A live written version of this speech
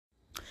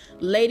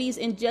Ladies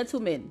and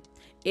gentlemen,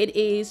 it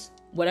is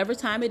whatever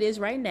time it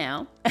is right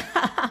now.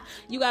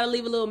 You got to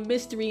leave a little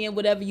mystery in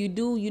whatever you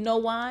do. You know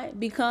why?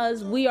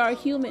 Because we are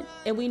human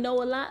and we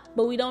know a lot,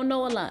 but we don't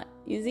know a lot.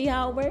 You see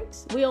how it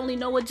works? We only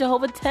know what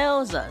Jehovah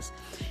tells us.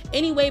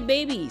 Anyway,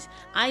 babies,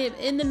 I am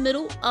in the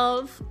middle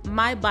of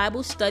my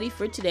Bible study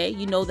for today.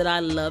 You know that I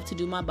love to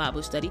do my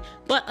Bible study.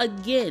 But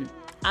again,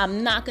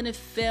 I'm not going to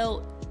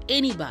fail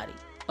anybody.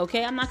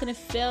 Okay, I'm not going to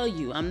fail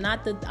you. I'm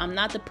not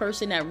the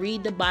person that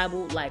read the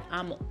Bible like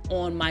I'm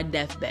on my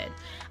deathbed.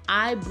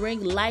 I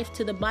bring life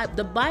to the Bible.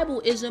 The Bible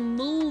is a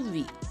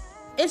movie.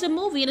 It's a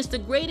movie, and it's the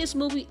greatest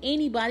movie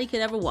anybody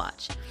could ever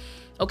watch.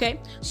 Okay,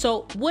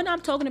 so what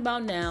I'm talking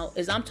about now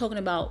is I'm talking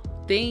about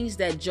things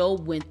that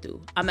Job went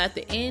through. I'm at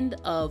the end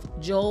of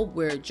Job,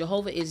 where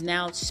Jehovah is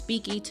now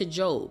speaking to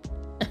Job.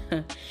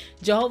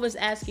 Jehovah's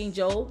asking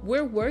Job,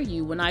 where were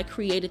you when I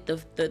created the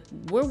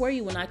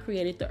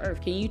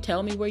earth? Can you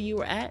tell me where you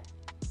were at?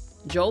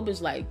 Job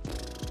is like,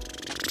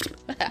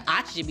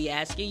 I should be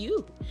asking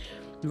you,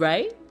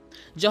 right?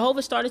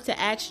 Jehovah started to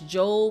ask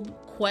Job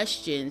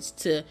questions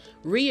to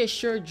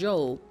reassure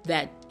Job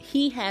that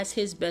he has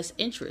his best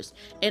interest,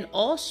 and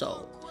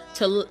also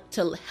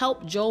to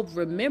help Job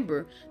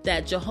remember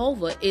that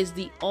Jehovah is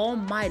the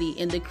Almighty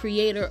and the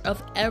creator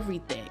of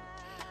everything.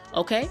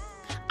 Okay?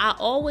 I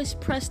always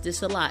press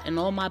this a lot in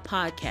all my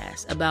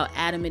podcasts about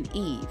Adam and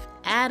Eve.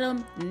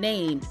 Adam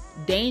named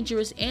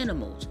dangerous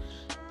animals.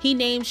 He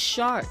named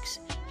sharks.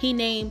 He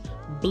named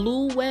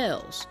blue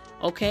whales.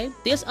 Okay?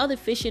 There's other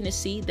fish in the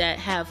sea that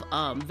have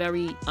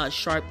very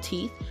sharp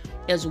teeth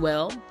as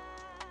well.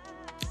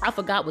 I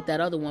forgot what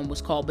that other one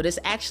was called, but it's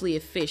actually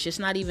a fish. It's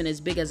not even as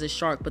big as a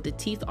shark, but the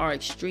teeth are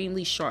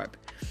extremely sharp.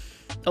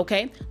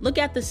 Okay? Look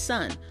at the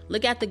sun.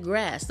 Look at the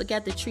grass. Look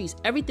at the trees.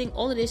 Everything,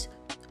 all of this,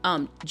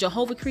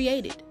 Jehovah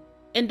created.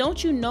 And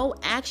don't you know,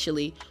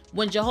 actually,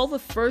 when Jehovah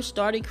first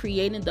started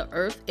creating the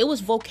earth, it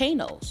was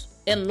volcanoes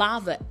and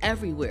lava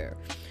everywhere.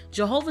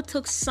 Jehovah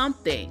took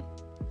something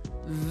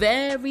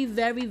very,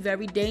 very,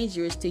 very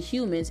dangerous to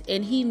humans,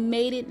 and he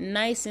made it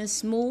nice and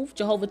smooth.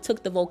 Jehovah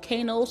took the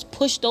volcanoes,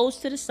 pushed those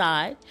to the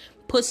side,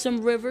 put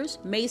some rivers,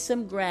 made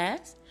some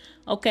grass,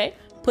 okay,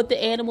 put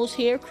the animals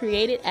here,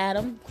 created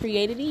Adam,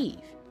 created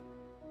Eve.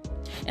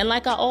 And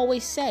like I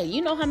always say,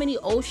 you know how many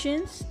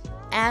oceans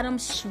Adam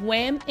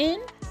swam in?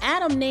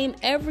 Adam named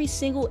every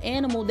single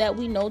animal that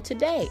we know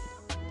today.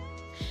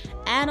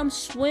 Adam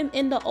swam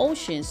in the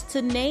oceans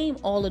to name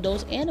all of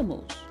those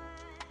animals.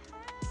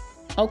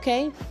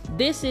 Okay,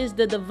 this is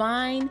the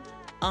divine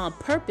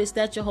purpose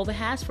that Jehovah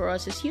has for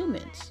us as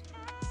humans.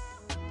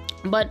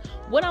 But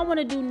what I want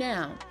to do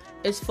now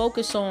is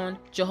focus on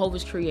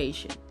Jehovah's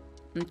creation.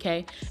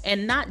 Okay,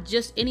 and not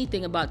just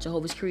anything about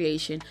Jehovah's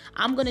creation.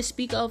 I'm going to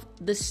speak of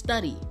the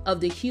study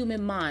of the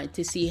human mind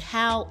to see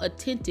how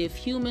attentive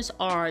humans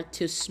are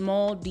to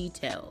small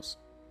details.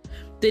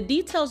 The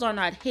details are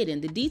not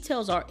hidden. The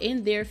details are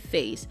in their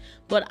face.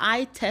 But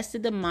I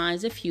tested the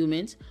minds of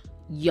humans,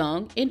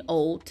 young and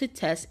old, to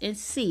test and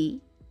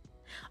see,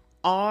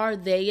 are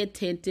they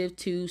attentive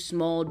to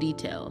small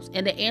details?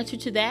 And the answer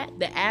to that,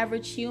 the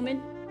average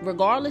human,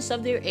 regardless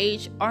of their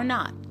age, are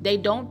not. They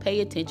don't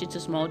pay attention to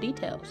small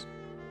details.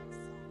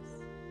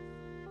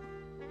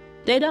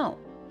 They don't.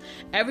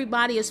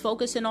 Everybody is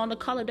focusing on the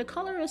color. The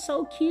color is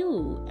so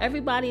cute.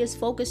 Everybody is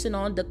focusing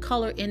on the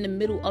color in the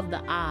middle of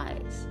the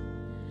eyes.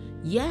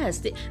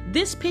 Yes,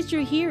 this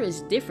picture here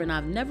is different.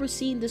 I've never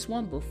seen this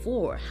one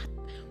before.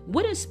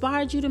 What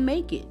inspired you to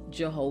make it,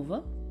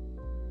 Jehovah?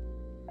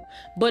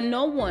 But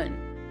no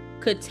one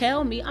could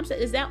tell me. I'm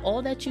saying, is that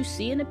all that you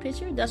see in the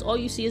picture? That's all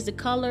you see is the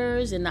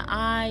colors and the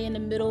eye in the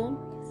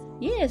middle?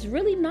 Yeah, it's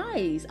really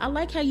nice. I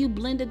like how you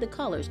blended the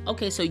colors.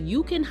 Okay, so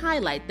you can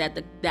highlight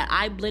that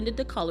I blended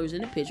the colors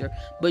in the picture,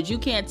 but you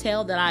can't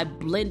tell that I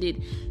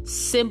blended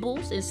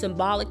symbols and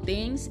symbolic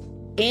things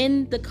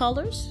in the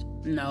colors?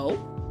 No.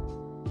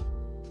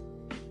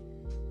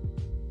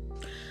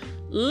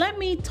 Let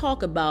me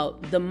talk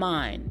about the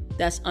mind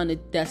that's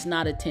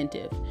not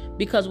attentive.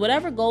 Because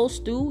whatever goes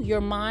through your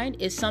mind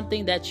is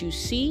something that you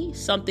see,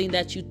 something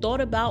that you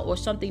thought about, or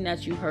something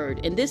that you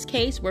heard. In this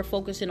case, we're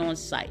focusing on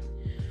sight.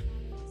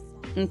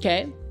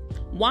 Okay?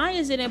 Why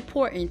is it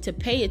important to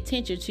pay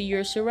attention to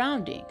your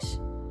surroundings?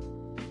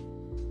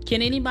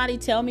 Can anybody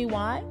tell me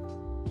why?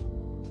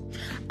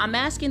 I'm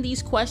asking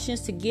these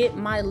questions to get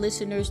my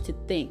listeners to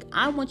think.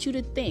 I want you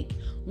to think.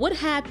 What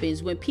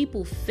happens when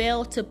people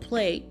fail to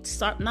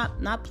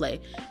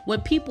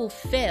when people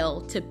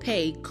fail to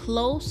pay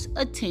close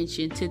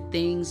attention to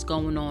things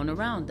going on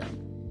around them?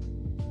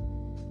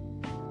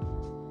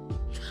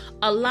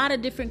 A lot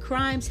of different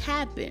crimes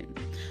happen.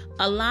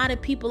 A lot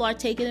of people are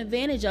taken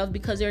advantage of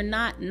because they're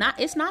not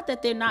it's not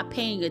that they're not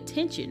paying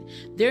attention.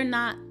 They're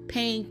not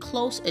paying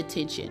close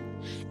attention.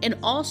 And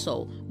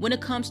also, when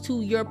it comes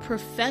to your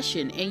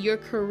profession and your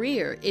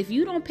career, if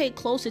you don't pay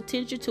close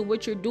attention to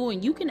what you're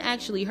doing, you can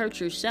actually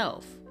hurt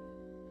yourself.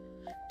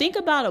 Think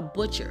about a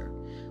butcher.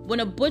 When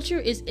a butcher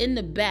is in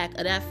the back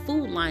of that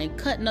food line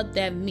cutting up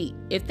that meat,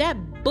 if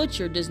that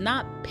butcher does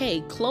not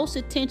pay close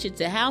attention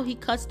to how he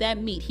cuts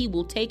that meat, he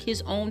will take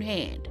his own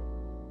hand.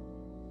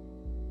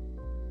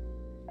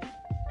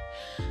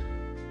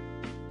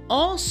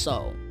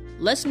 Also,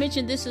 let's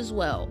mention this as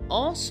well.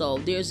 Also,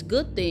 there's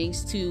good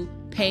things to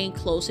paying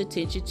close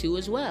attention to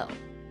as well.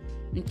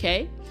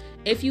 Okay?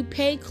 If you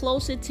pay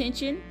close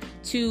attention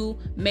to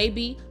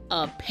maybe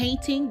a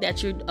painting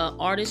that your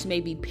artist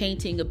may be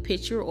painting a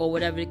picture or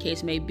whatever the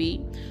case may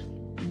be,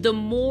 the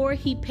more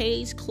he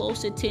pays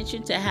close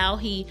attention to how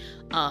he,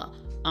 I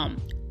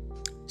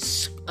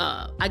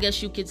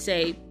guess you could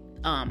say,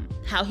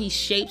 how he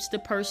shapes the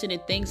person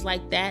and things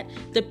like that,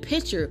 the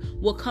picture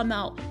will come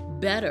out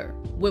better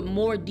with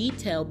more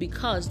detail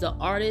because the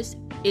artist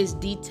is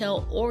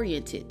detail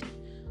oriented.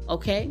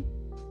 Okay?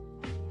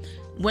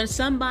 When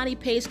somebody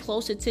pays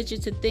close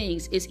attention to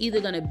things, it's either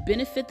going to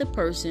benefit the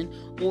person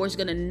or it's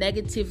going to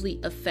negatively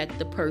affect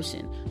the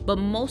person. But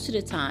most of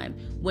the time,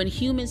 when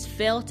humans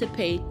fail to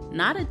pay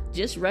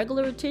just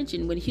regular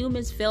attention, when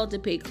humans fail to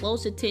pay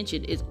close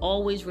attention, it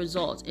always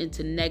results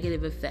into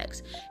negative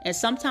effects. And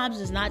sometimes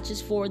it's not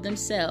just for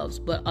themselves,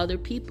 but other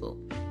people.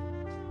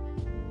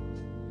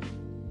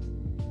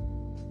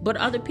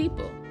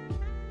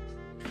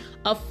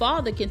 A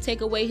father can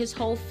take away his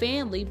whole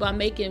family by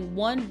making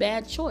one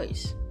bad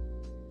choice.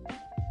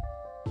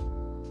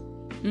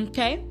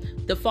 Okay?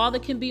 The father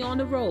can be on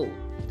the road.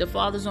 The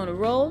father's on the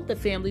road. The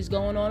family's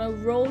going on a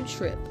road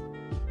trip.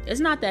 It's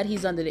not that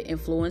he's under the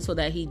influence or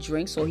that he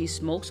drinks or he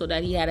smokes or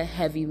that he had a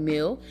heavy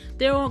meal.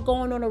 They're all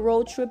going on a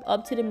road trip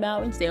up to the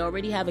mountains. They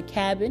already have a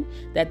cabin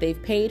that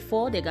they've paid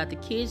for. They got the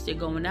kids. They're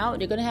going out.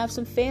 They're going to have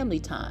some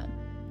family time.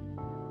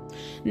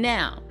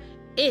 Now,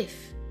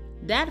 if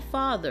that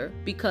father,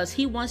 because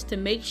he wants to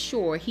make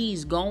sure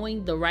he's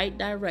going the right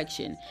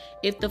direction,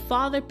 if the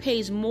father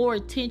pays more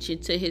attention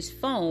to his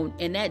phone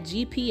and that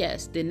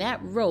GPS than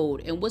that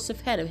road and what's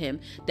ahead of him,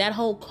 that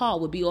whole car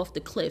would be off the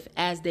cliff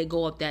as they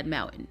go up that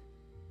mountain.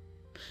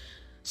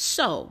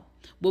 So,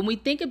 when we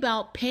think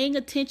about paying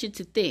attention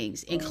to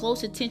things and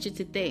close attention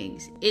to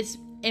things, it's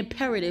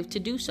imperative to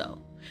do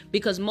so.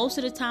 Because most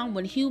of the time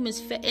when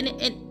humans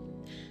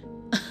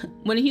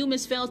when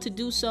humans fail to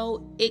do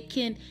so, it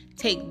can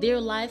take their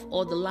life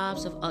or the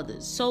lives of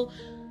others. So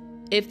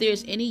if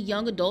there's any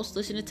young adults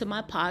listening to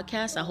my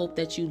podcast, I hope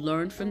that you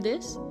learn from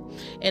this.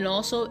 And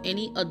also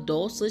any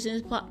adults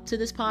listening to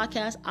this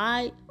podcast,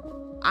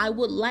 I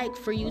would like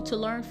for you to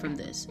learn from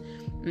this.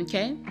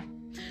 Okay?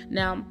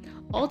 Now,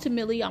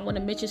 ultimately, I want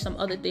to mention some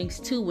other things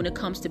too when it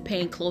comes to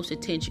paying close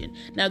attention.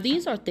 Now,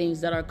 these are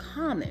things that are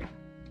common.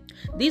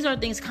 These are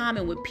things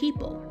common with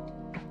people.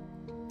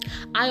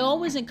 I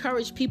always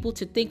encourage people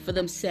to think for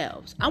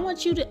themselves. I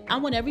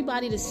want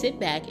everybody to sit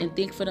back and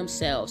think for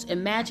themselves.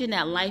 Imagine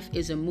that life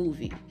is a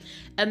movie.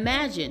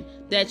 Imagine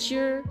that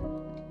you're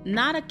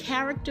not a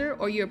character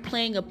or you're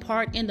playing a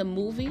part in the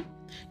movie.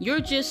 You're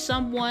just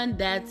someone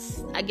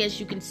that's, I guess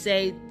you can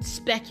say,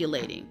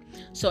 speculating.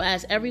 So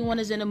as everyone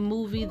is in a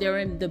movie, they're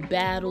in the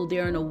battle,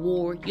 they're in a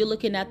war, you're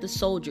looking at the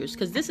soldiers.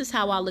 Because this is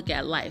how I look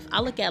at life. I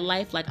look at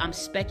life like I'm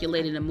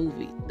speculating a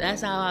movie.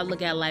 That's how I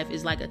look at life.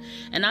 It's like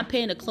and I'm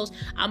paying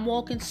I'm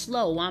walking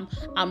slow.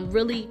 I'm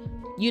really,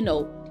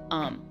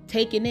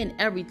 taking in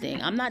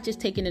everything. I'm not just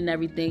taking in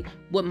everything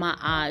with my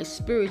eyes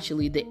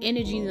spiritually, the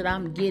energy that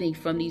I'm getting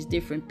from these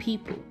different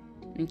people.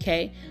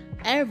 Okay?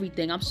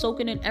 Everything. I'm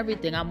soaking in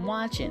everything. I'm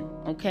watching.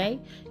 Okay?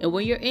 And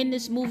when you're in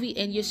this movie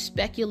and you're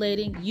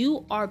speculating,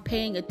 you are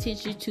paying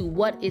attention to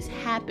what is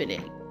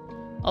happening.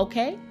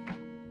 Okay?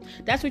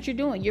 That's what you're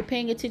doing. You're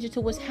paying attention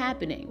to what's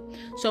happening.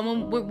 So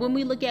when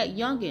we look at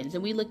youngins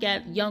and we look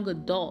at young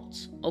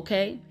adults,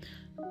 okay?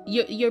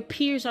 Your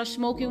peers are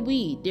smoking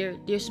weed.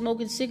 They're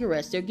smoking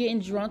cigarettes. They're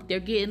getting drunk. They're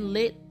getting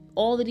lit.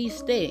 All of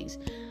these things.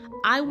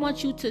 I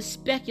want you to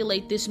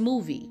speculate this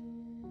movie.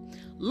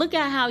 Look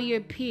at how your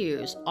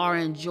peers are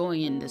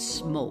enjoying the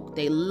smoke.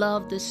 They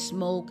love the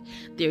smoke.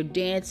 They're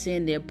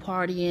dancing. They're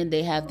partying.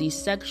 They have these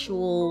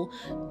sexual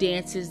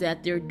dances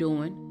that they're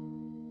doing.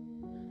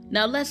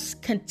 Now let's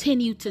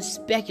continue to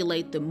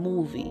speculate the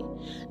movie.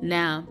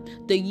 Now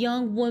the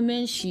young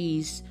woman,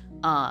 she's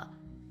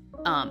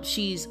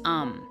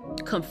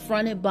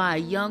confronted by a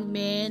young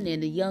man,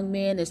 and the young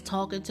man is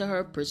talking to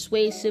her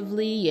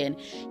persuasively, and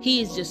he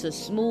is just a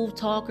smooth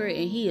talker,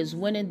 and he is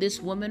winning this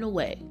woman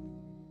away.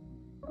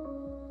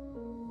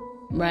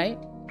 Right?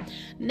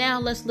 Now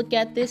let's look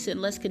at this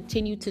and let's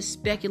continue to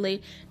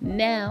speculate.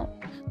 Now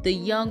the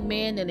young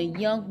man and the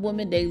young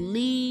woman, they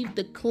leave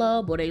the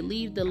club or they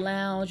leave the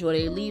lounge or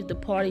they leave the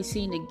party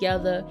scene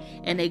together,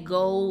 and they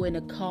go in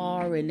a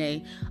car, and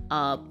they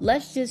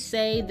let's just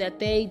say that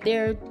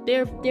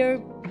they're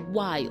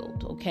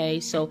wild. Okay,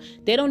 so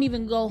they don't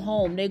even go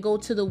home. They go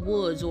to the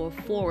woods or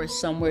a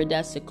forest somewhere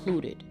that's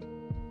secluded.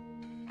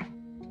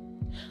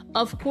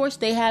 Of course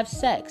they have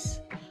sex.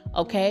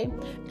 Okay,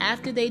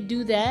 after they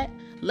do that,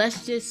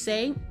 let's just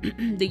say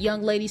the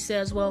young lady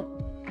says, well,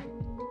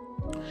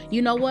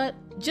 you know what?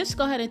 Just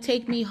go ahead and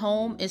take me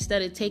home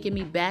instead of taking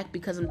me back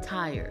because I'm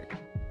tired.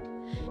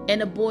 And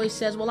the boy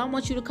says, well, I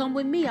want you to come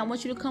with me. I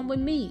want you to come with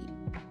me.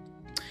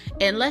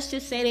 And let's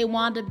just say they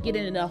wound up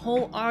getting in a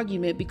whole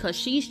argument because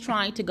she's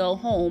trying to go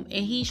home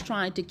and he's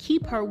trying to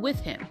keep her with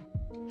him.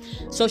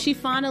 So she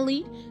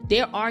finally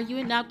They're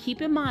arguing. Now,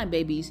 keep in mind,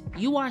 babies,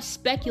 you are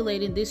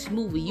speculating this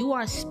movie. You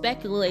are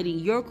speculating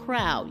your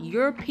crowd,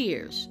 your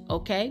peers,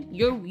 okay?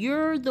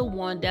 You're the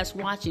one that's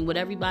watching what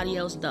everybody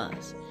else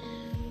does.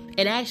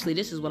 And actually,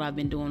 this is what I've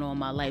been doing all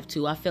my life,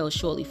 too. I fell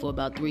shortly for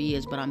about 3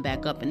 years, but I'm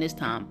back up, and this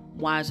time,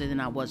 wiser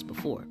than I was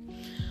before.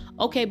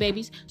 Okay,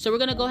 babies, so we're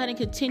going to go ahead and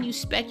continue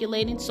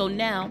speculating. So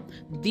now,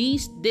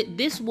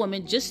 this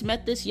woman just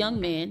met this young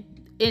man.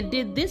 And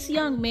did this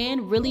young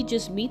man really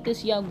just meet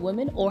this young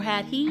woman? Or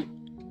had he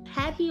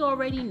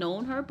already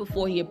known her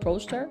before he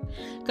approached her?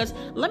 Because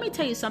let me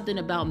tell you something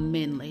about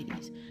men,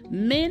 ladies.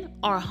 Men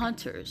are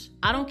hunters.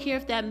 I don't care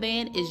if that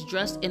man is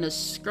dressed in a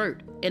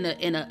skirt, in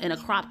a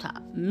crop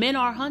top. Men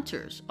are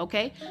hunters,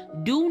 okay?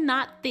 Do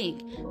not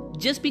think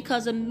just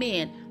because a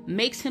man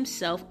makes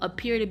himself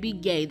appear to be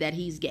gay that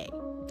he's gay.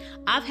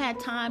 I've had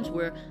times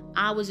where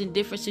I was in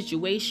different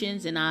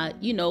situations and I,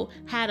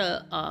 had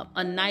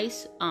a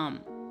nice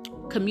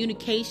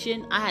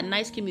communication. I had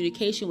nice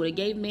communication with a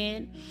gay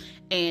man.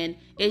 And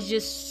it's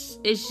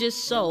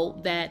just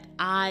so that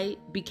I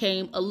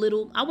became a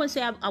little, I wouldn't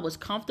say I was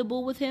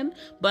comfortable with him,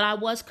 but I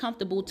was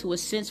comfortable to a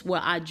sense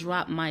where I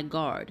dropped my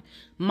guard.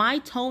 My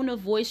tone of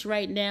voice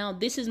right now,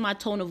 this is my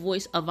tone of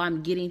voice of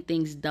I'm getting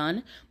things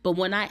done. But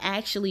when I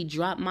actually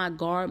drop my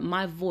guard,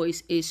 my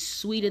voice is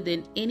sweeter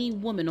than any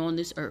woman on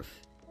this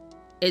earth.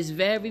 It's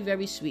very,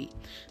 very sweet.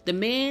 The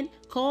man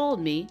called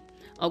me,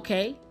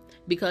 okay,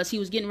 because he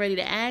was getting ready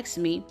to ask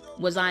me,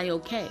 was I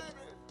okay?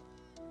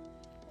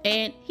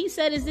 And he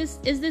said, is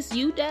this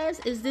you, Daz?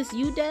 Is this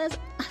you, Daz?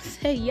 I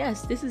said,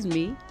 yes, this is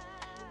me.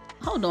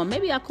 Hold on,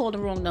 maybe I called the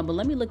wrong number.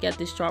 Let me look at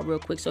this chart real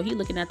quick. So he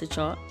looking at the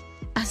chart.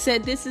 I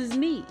said, this is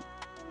me.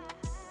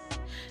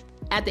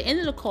 At the end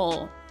of the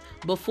call,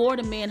 before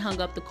the man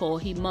hung up the call,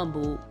 he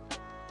mumbled,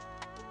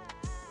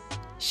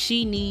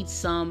 she needs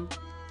some.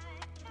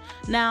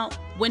 Now,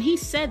 when he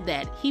said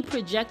that, he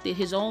projected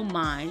his own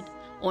mind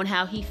on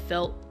how he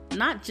felt,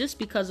 not just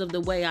because of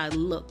the way I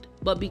looked,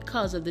 but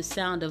because of the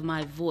sound of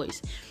my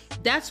voice.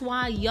 That's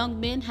why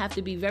young men have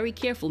to be very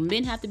careful.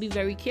 Men have to be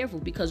very careful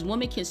because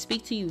women can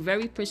speak to you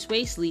very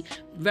persuasively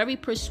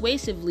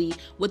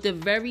with a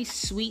very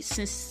sweet,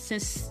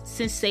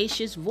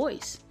 sensacious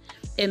voice.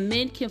 And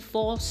men can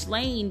fall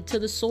slain to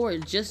the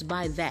sword just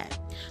by that.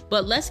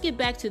 But let's get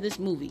back to this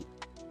movie.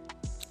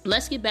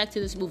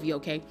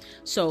 Okay?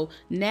 So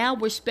now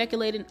we're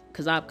speculating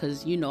because I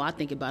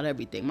think about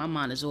everything. My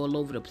mind is all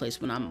over the place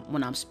when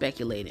I'm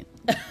speculating.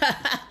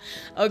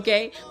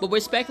 Okay? But we're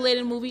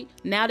speculating movie.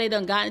 Now they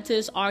done got into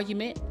this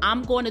argument.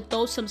 I'm going to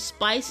throw some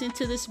spice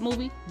into this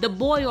movie. The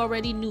boy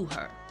already knew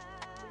her.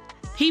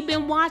 He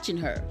been watching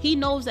her. He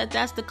knows that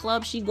that's the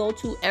club she go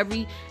to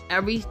every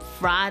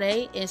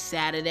Friday and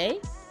Saturday.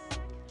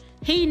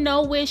 He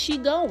know where she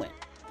going.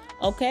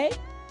 Okay?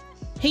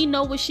 He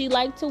know what she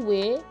like to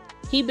wear.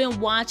 He been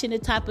watching the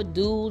type of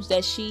dudes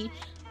that she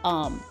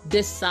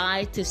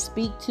decide to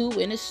speak to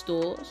in the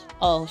stores.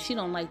 Oh, she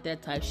don't like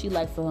that type. She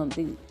like for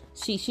him.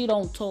 She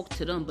don't talk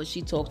to them, but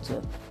she talk to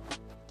them.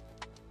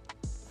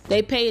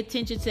 They pay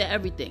attention to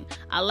everything.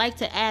 I like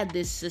to add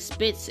this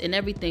suspense and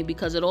everything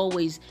because it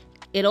always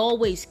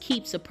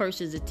keeps a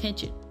person's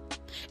attention.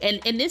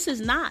 And this is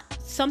not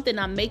something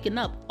I'm making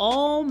up.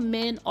 All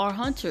men are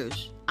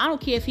hunters. I don't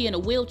care if he in a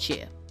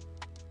wheelchair.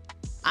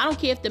 I don't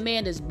care if the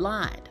man is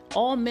blind.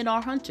 All men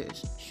are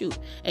hunters. Shoot.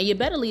 And you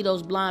better leave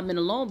those blind men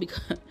alone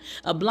because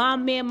a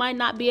blind man might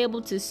not be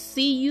able to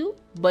see you,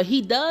 but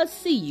he does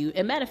see you.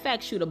 And matter of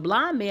fact, shoot, a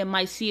blind man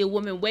might see a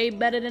woman way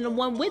better than the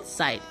one with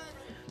sight.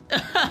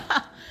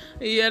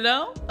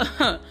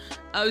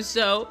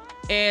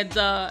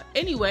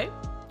 Anyway,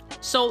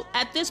 so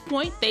at this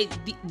point,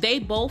 they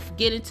both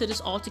get into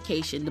this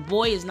altercation. The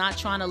boy is not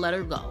trying to let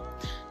her go.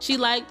 She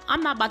like,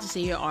 I'm not about to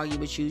sit here argue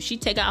with you. She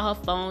take out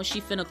her phone.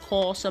 She finna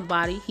call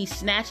somebody. He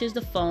snatches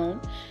the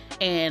phone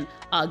and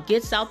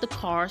gets out the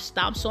car,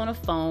 stops on the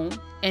phone.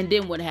 And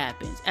then what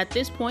happens? At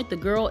this point, the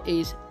girl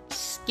is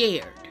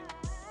scared.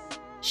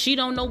 She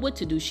don't know what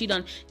to do. She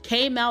done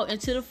came out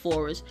into the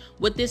forest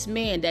with this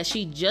man that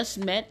she just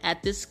met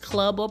at this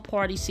club or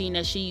party scene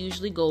that she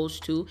usually goes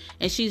to.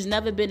 And she's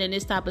never been in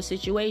this type of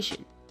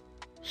situation.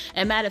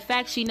 And matter of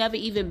fact, she never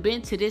even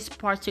been to this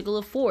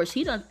particular forest.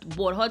 He done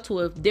brought her to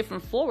a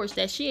different forest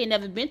that she ain't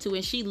never been to.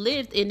 And she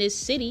lived in this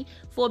city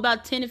for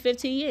about 10 to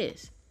 15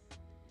 years.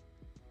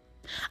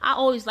 I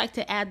always like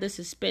to add the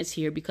suspense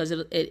here because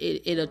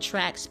it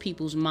attracts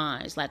people's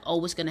minds. Like, oh,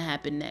 what's going to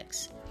happen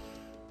next?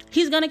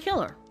 He's going to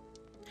kill her.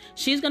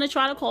 She's going to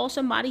try to call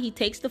somebody. He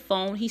takes the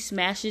phone. He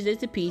smashes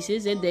it to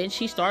pieces. And then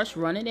she starts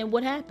running. And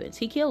what happens?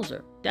 He kills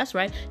her. That's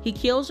right. He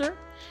kills her.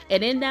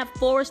 And in that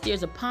forest,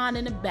 there's a pond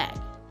in the back.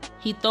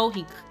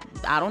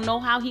 I don't know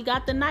how he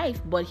got the knife,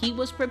 but he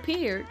was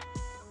prepared.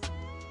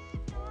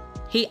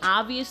 He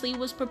obviously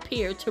was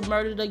prepared to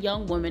murder the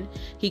young woman.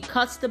 He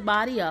cuts the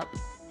body up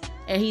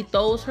and he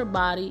throws her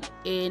body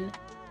in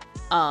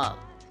a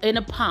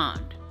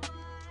pond.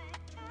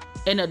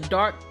 In a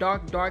dark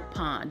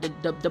pond.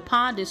 The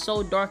pond is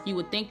so dark you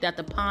would think that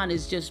the pond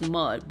is just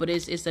mud, but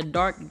it's a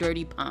dark,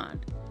 dirty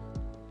pond.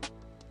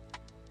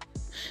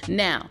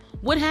 Now,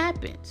 What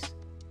happens?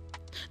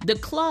 The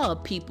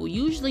club people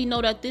usually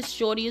know that this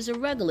shorty is a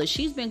regular.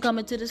 She's been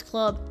coming to this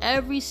club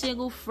every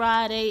single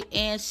Friday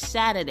and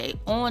Saturday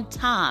on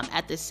time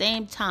at the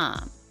same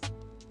time.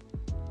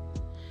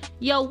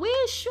 Yo,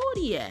 where's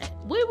Shorty at?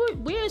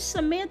 Where's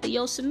Samantha?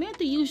 Yo,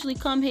 Samantha usually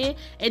come here,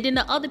 and then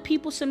the other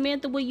people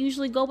Samantha would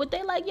usually go with,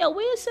 they like, yo,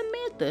 where's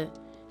Samantha?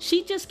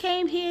 She just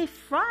came here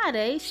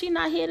Friday. She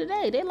not here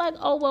today. They like,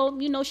 oh,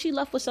 well, she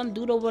left with some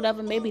dude or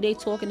whatever. Maybe they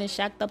talking and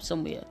shacked up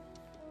somewhere.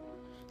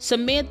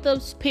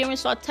 Samantha's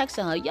parents are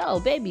texting her, yo,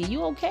 baby,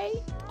 you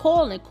okay?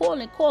 Calling.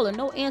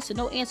 No answer.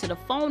 The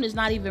phone is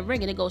not even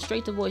ringing. It goes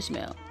straight to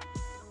voicemail.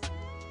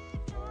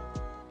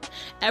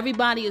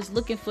 Everybody is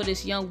looking for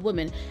this young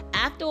woman.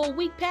 After a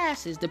week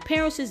passes,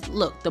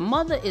 the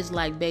mother is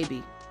like,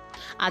 baby,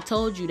 I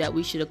told you that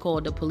we should have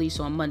called the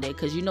police on Monday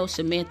because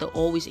Samantha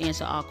always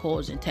answers our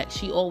calls and texts.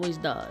 She always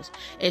does.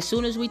 As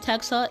soon as we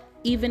text her,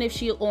 even if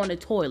she's on the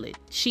toilet,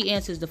 she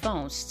answers the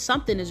phone.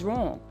 Something is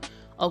wrong.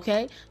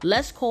 Okay,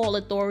 let's call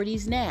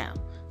authorities now.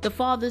 The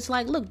father's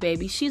like, look,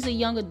 baby, she's a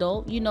young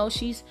adult.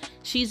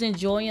 She's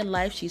enjoying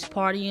life. She's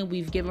partying.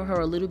 We've given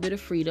her a little bit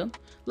of freedom.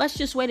 Let's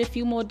just wait a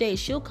few more days.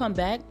 She'll come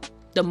back.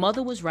 The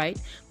mother was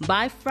right.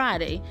 By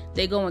Friday,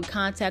 they go and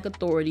contact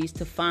authorities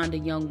to find a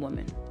young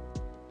woman.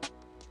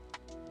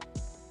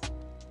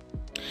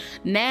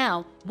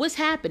 Now, what's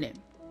happening?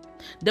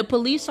 The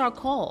police are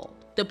called.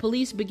 The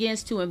police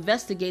begins to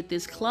investigate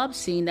this club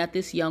scene that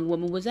this young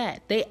woman was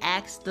at. They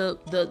asked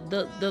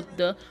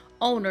the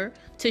owner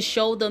to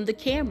show them the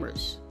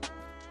cameras.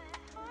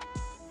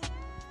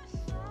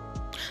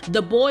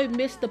 The boy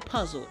missed the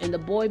puzzle and the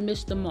boy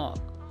missed the mark.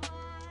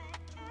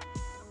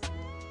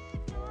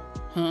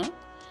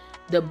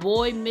 The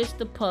boy missed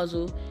the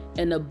puzzle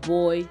and the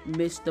boy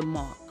missed the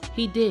mark.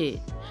 He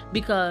did.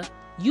 Because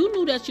he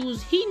knew that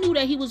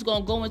he was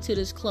going to go into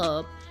this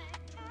club,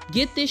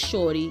 get this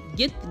shorty,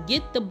 get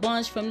the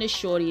bunch from this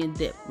shorty and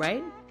dip,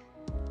 right?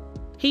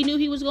 He knew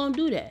he was going to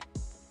do that.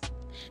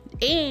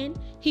 And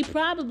he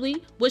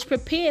probably was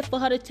prepared for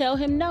her to tell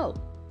him no.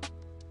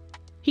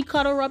 He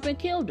cut her up and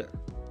killed her.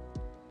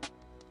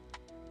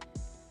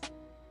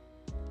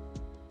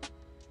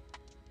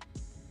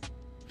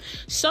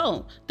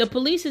 So, the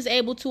police is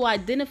able to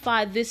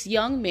identify this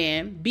young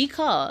man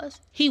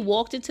because he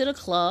walked into the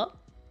club.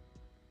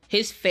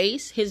 His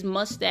face, his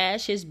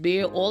mustache, his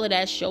beard, all of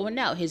that showing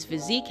out. His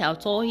physique, how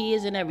tall he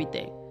is and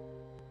everything.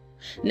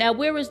 Now,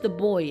 where is the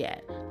boy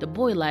at? The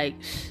boy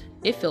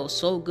it feels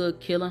so good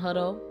killing her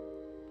though.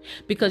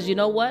 Because you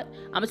know what?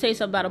 I'm going to tell you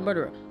something about a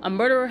murderer. A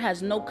murderer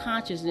has no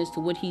consciousness to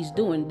what he's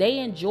doing. They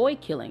enjoy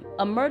killing.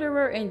 A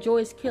murderer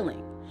enjoys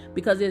killing.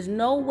 Because there's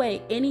no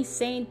way any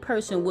sane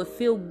person would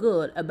feel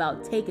good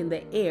about taking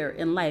the air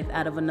and life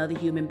out of another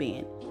human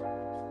being.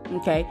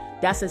 Okay?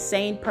 That's a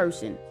sane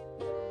person.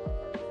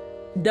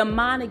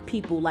 Demonic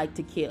people like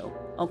to kill.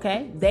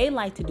 Okay? They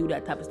like to do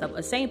that type of stuff.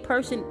 A sane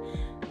person,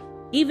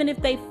 even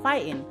if they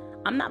fighting,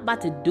 I'm not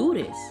about to do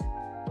this.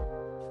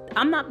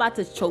 I'm not about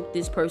to choke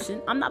this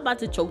person. I'm not about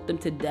to choke them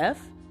to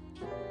death.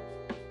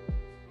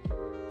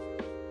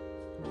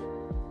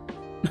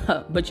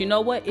 But you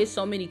know what? It's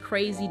so many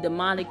crazy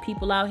demonic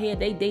people out here.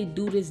 They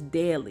do this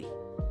daily.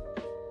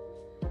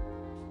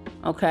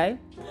 Okay?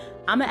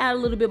 I'm going to add a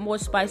little bit more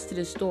spice to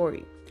this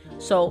story.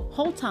 So,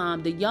 whole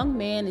time, the young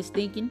man is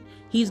thinking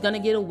he's going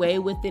to get away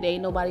with it.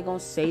 Ain't nobody going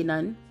to say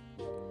nothing.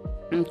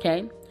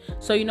 Okay?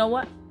 So, you know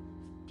what?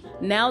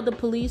 Now the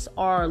police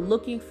are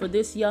looking for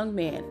this young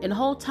man. And the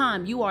whole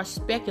time, you are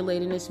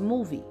speculating this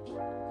movie.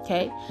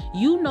 Okay?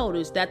 You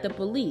notice that the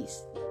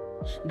police,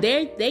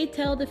 they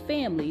tell the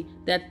family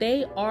that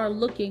they are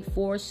looking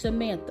for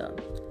Samantha.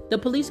 The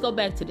police go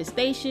back to the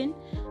station.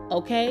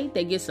 Okay,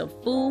 they get some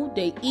food,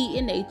 they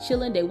eating, they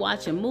chilling, they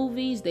watching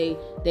movies, they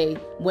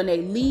when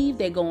they leave,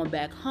 they going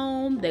back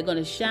home, they're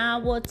gonna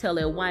shower, tell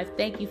their wife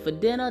thank you for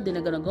dinner, then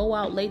they're gonna go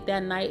out late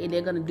that night and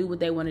they're gonna do what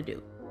they want to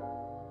do.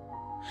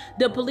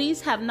 The police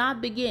have not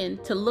begun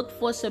to look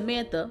for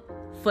Samantha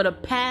for the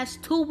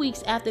past 2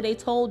 weeks after they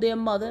told their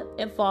mother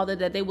and father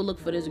that they would look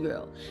for this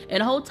girl.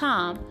 And the whole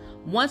time,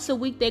 once a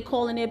week, they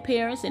calling their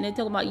parents and they're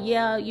talking about,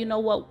 yeah, you know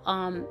what,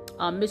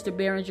 Mr.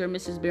 Behringer,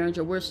 Mrs.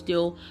 Behringer, we're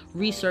still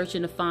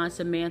researching to find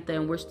Samantha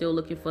and we're still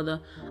looking for the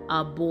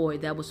boy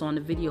that was on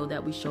the video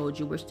that we showed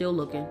you. We're still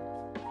looking.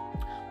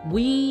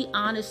 We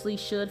honestly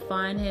should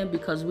find him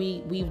because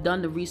we've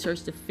done the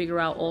research to figure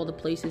out all the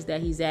places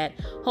that he's at.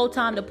 Whole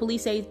time, the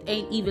police ain't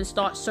even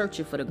start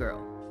searching for the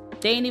girl.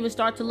 They ain't even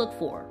start to look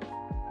for her.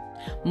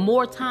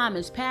 More time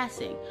is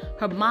passing.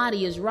 Her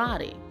body is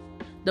rotting.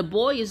 The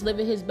boy is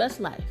living his best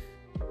life.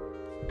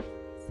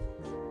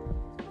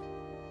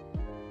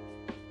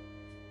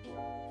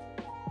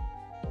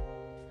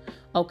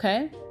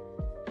 Okay?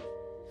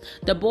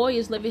 The boy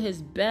is living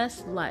his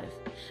best life.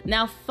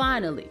 Now,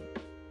 finally,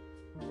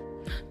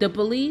 the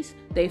police,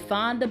 they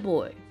find the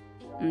boy.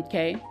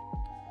 Okay?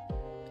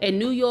 In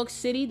New York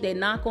City, they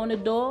knock on the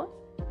door.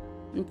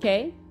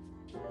 Okay?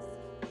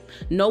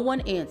 No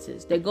one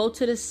answers. They go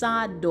to the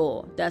side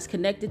door that's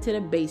connected to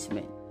the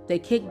basement. They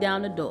kick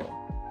down the door.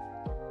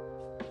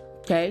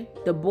 Okay?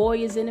 The boy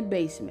is in the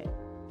basement.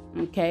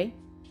 Okay?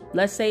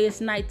 Let's say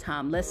it's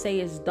nighttime. Let's say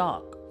it's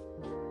dark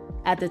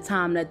at the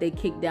time that they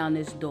kick down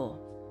this door.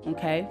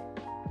 Okay?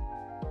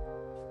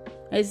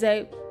 They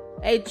say,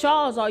 "Hey,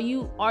 Charles, are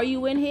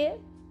you in here?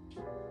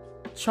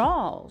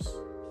 Charles,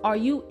 are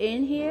you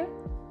in here?"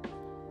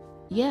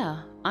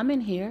 "Yeah, I'm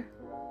in here."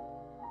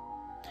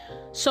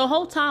 So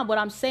whole time what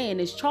I'm saying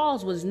is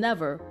Charles was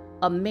never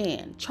a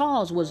man.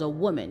 Charles was a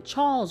woman.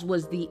 Charles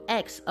was the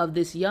ex of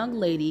this young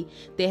lady.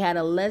 They had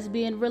a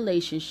lesbian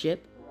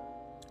relationship.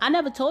 I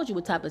never told you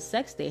what type of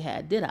sex they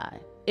had, did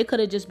I? It could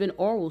have just been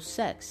oral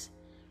sex.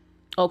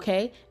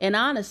 Okay? And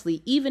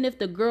honestly, even if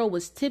the girl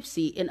was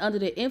tipsy and under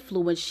the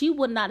influence, she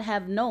would not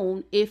have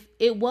known if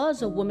it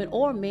was a woman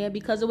or a man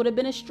because it would have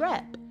been a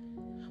strap.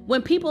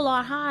 When people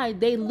are high,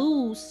 they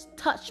lose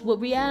touch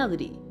with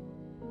reality.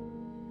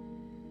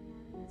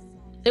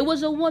 It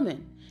was a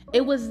woman.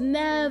 It was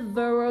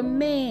never a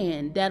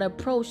man that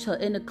approached her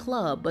in the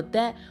club. But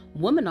that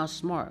women are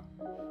smart.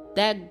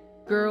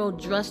 That girl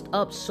dressed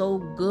up so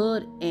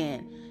good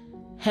and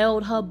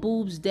held her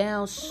boobs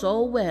down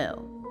so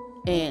well.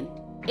 And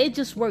it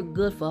just worked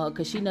good for her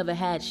because she never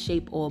had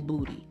shape or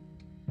booty.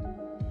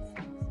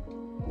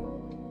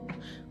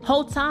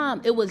 Whole time,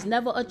 it was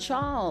never a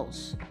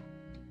Charles.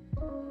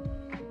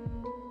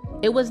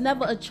 It was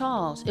never a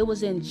Charles. It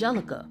was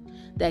Angelica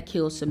that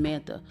killed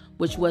Samantha,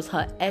 which was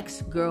her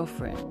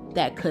ex-girlfriend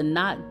that could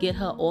not get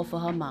her off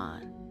of her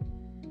mind.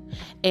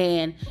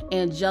 And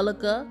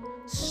Angelica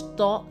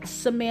stalked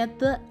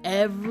Samantha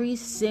every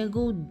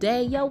single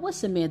day. Yo, what's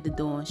Samantha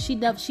doing?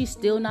 She's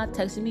still not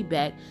texting me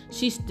back.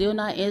 She's still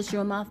not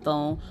answering my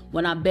phone.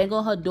 When I bang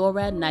on her door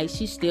at night,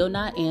 she's still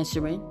not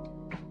answering.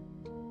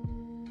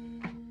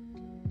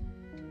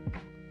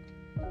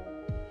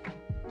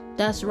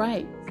 That's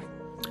right.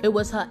 It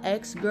was her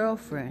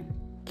ex-girlfriend.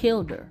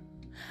 Killed her.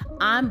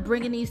 I'm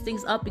bringing these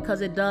things up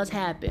because it does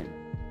happen.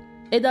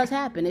 It does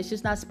happen. It's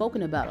just not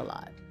spoken about a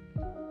lot.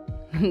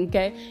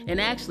 Okay? And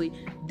actually,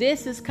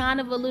 this is kind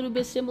of a little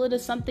bit similar to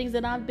some things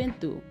that I've been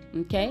through.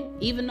 Okay?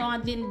 Even though I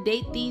didn't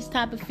date these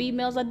type of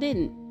females, I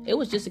didn't. It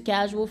was just a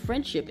casual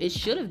friendship. It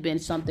should have been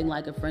something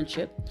like a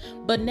friendship.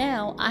 But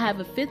now I have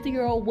a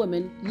 50-year-old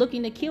woman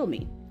looking to kill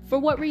me. For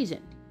what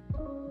reason?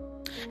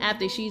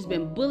 After she's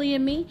been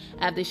bullying me,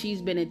 after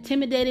she's been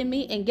intimidating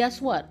me, and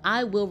guess what?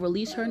 I will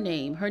release her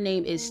name. Her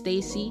name is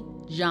Stacy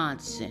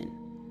Johnson.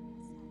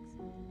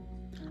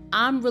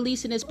 I'm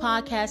releasing this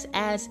podcast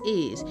as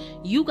is.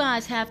 You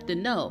guys have to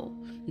know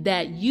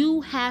that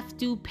you have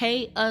to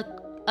pay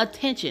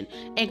attention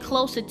and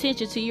close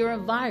attention to your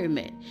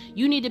environment.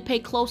 You need to pay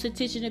close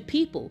attention to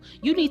people.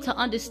 You need to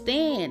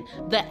understand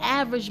the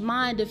average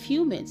mind of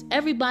humans.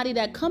 Everybody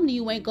that come to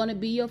you ain't going to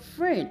be your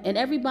friend, and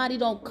everybody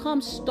don't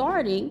come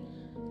starting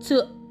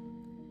to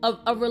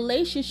a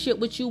relationship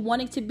with you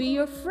wanting to be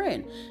your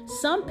friend.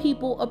 Some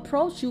people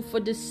approach you for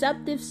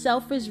deceptive,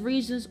 selfish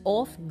reasons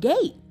off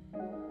gate.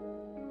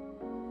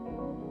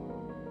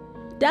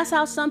 That's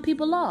how some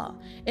people are.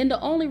 And the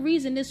only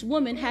reason this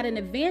woman had an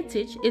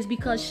advantage is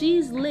because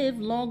she's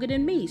lived longer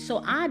than me.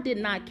 So I did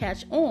not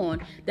catch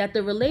on that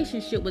the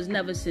relationship was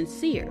never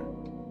sincere.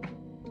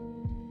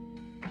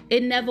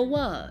 It never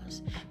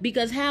was.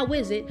 Because how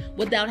is it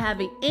without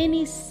having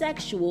any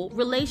sexual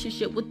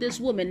relationship with this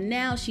woman?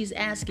 Now she's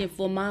asking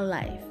for my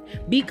life.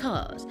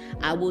 Because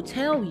I will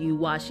tell you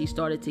why she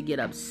started to get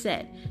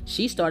upset.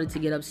 She started to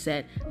get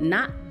upset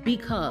not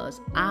because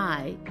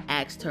I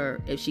asked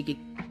her if she could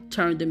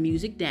turn the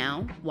music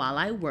down while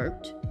I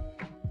worked.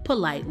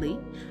 Politely.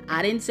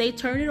 I didn't say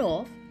turn it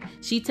off.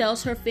 She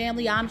tells her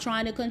family I'm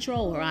trying to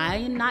control her. I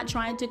am not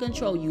trying to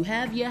control you.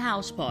 Have your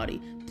house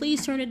party.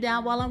 Please turn it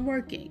down while I'm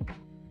working.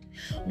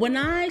 When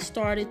I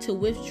started to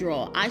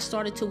withdraw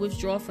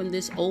from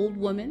this old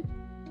woman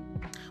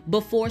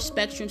before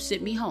Spectrum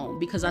sent me home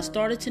because I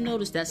started to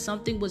notice that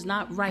something was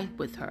not right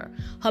with her.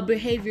 Her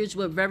behaviors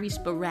were very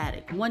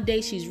sporadic. One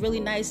day she's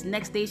really nice.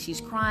 Next day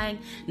she's crying.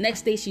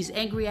 Next day she's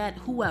angry at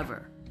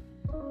whoever.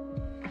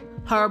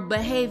 Her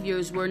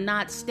behaviors were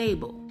not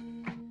stable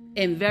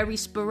and very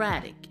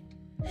sporadic.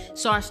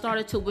 So I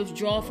started to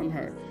withdraw from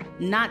her.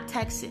 Not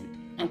texting,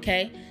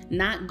 okay?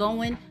 Not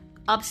going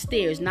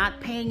upstairs, not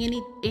paying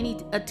any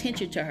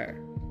attention to her,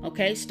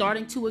 okay?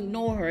 Starting to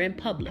ignore her in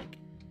public,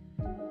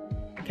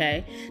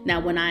 okay?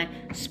 Now, when I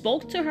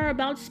spoke to her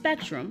about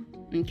Spectrum,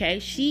 okay,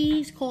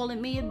 she's calling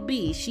me a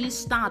B. She's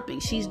stomping.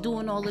 She's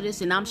doing all of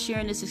this, and I'm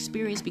sharing this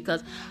experience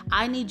because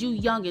I need you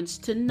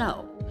youngins to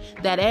know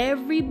that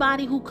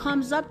everybody who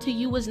comes up to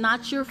you is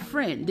not your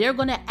friend. They're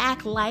going to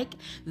act like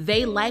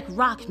they like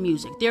rock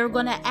music. They're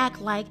going to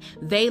act like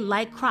they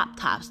like crop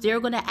tops. They're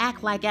going to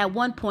act like at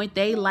one point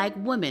they like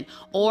women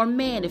or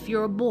men if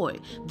you're a boy.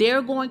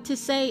 They're going to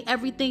say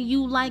everything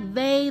you like,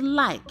 they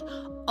like,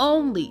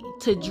 only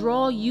to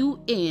draw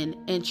you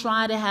in and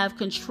try to have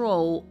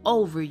control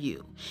over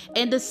you.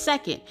 And the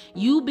second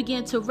you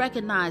begin to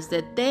recognize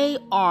that they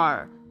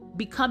are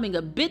becoming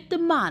a bit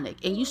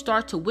demonic and you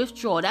start to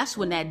withdraw, that's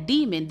when that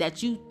demon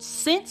that you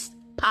sensed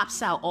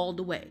pops out all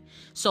the way.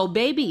 So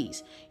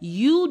babies,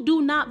 you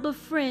do not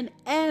befriend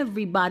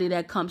everybody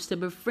that comes to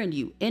befriend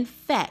you. In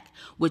fact,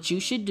 what you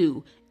should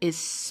do is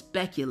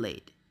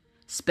speculate.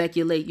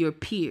 Speculate your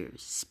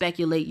peers,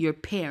 speculate your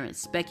parents,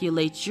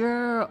 speculate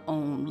your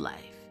own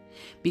life.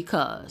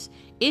 Because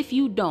if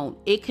you don't,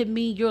 it could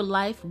mean your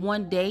life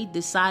one day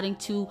deciding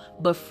to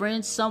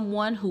befriend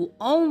someone who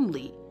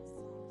only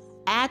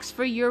asks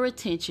for your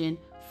attention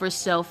for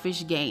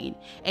selfish gain.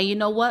 And you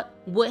know what?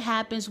 What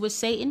happens with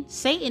Satan?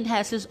 Satan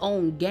has his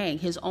own gang,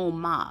 his own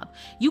mob.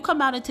 You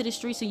come out into the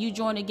streets and you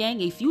join a gang.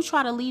 If you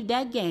try to leave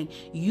that gang,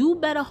 you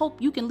better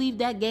hope you can leave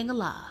that gang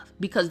alive,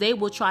 because they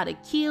will try to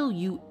kill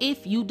you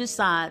if you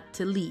decide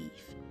to leave.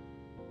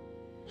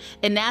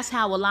 And that's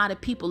how a lot of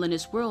people in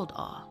this world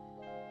are.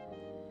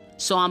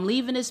 So I'm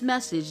leaving this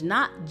message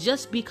not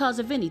just because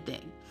of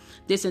anything.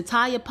 This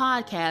entire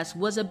podcast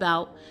was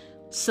about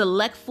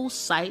selectful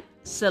sight,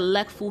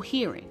 selectful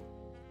hearing.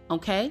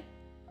 Okay?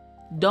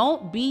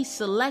 Don't be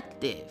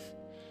selective.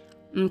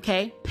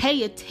 Okay?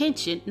 Pay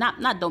attention.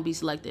 Not don't be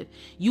selective.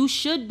 You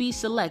should be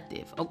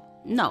selective. Oh,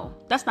 no,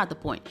 that's not the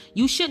point.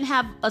 You shouldn't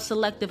have a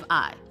selective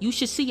eye. You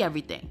should see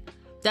everything.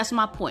 That's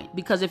my point.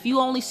 Because if you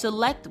only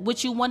select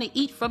what you want to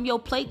eat from your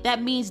plate,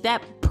 that means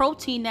that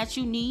protein that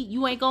you need,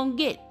 you ain't gonna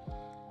get.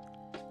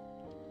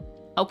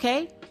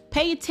 Okay?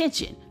 Pay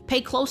attention.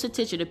 Pay close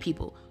attention to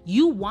people.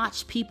 You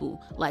watch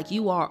people like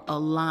you are a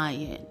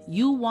lion.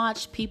 You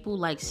watch people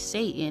like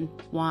Satan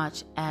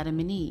watched Adam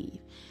and Eve.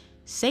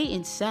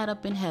 Satan sat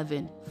up in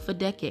heaven for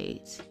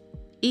decades,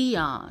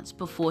 eons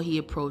before he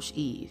approached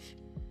Eve.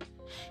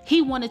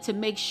 He wanted to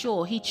make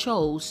sure he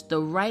chose the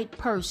right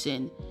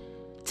person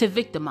to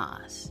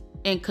victimize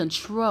and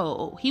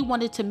control. He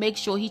wanted to make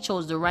sure he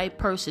chose the right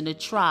person to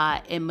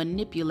try and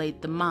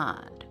manipulate the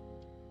mind.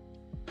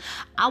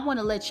 I want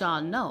to let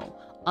y'all know,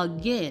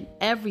 again,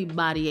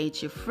 everybody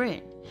ain't your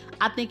friend.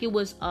 I think it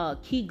was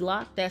Key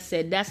Glock that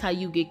said that's how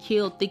you get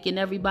killed, thinking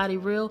everybody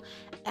real.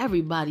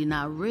 Everybody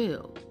not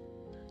real.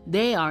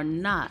 They are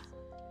not.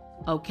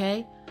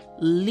 Okay?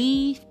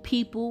 Leave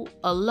people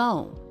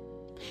alone.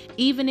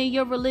 Even in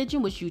your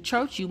religion, which you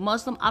church, you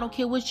Muslim, I don't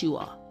care what you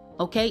are.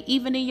 Okay?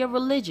 Even in your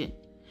religion.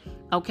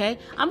 Okay?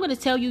 I'm going to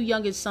tell you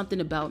youngins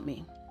something about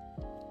me.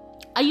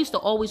 I used to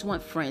always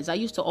want friends. I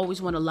used to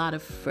always want a lot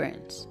of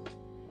friends.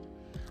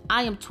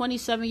 I am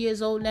 27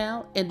 years old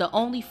now, and the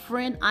only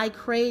friend I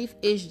crave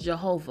is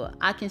Jehovah.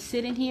 I can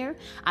sit in here,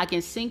 I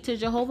can sing to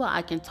Jehovah,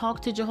 I can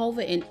talk to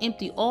Jehovah and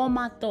empty all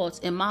my thoughts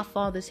in my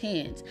Father's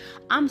hands.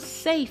 I'm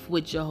safe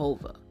with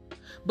Jehovah.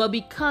 But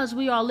because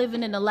we are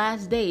living in the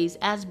last days,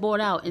 as brought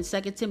out in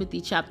 2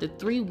 Timothy chapter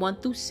 3, 1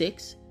 through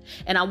 6,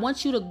 and I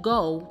want you to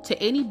go to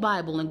any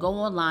Bible and go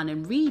online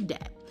and read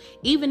that.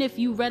 Even if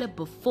you read it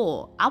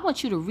before, I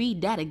want you to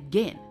read that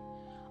again.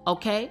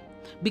 Okay?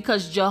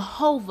 Because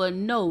Jehovah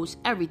knows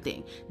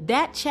everything.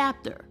 That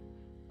chapter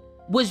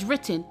was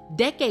written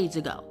decades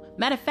ago.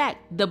 Matter of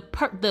fact, the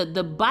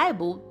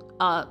Bible,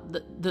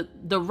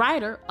 the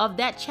writer of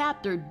that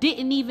chapter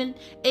didn't even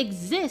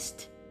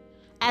exist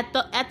at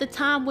the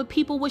time when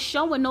people were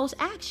showing those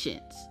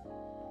actions.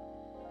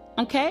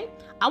 Okay?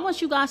 I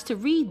want you guys to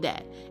read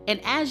that. And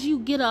as you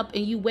get up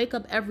and you wake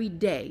up every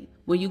day,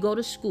 when you go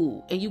to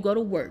school and you go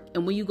to work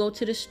and when you go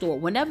to the store,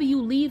 whenever you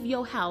leave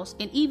your house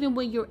and even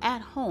when you're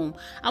at home,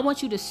 I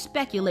want you to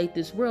speculate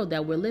this world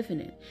that we're living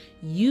in.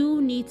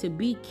 You need to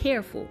be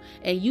careful,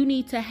 and you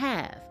need to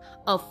have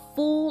a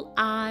full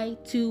eye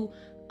to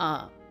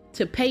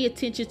pay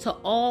attention to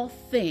all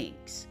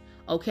things.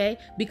 Okay?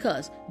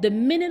 Because the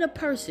minute a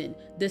person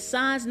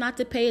decides not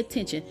to pay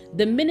attention,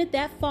 the minute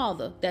that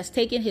father that's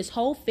taking his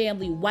whole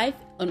family, wife,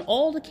 and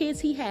all the kids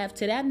he have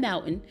to that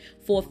mountain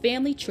for a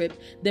family trip,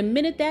 the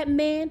minute that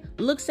man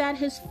looks at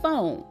his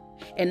phone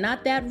and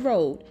not that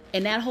road,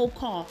 and that whole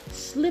car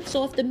slips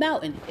off the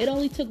mountain, it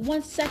only took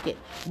 1 second.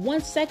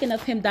 1 second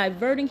of him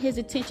diverting his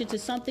attention to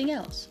something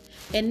else.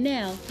 And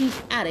now he's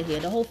out of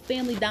here. The whole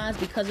family dies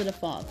because of the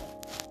father.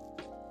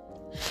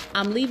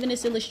 I'm leaving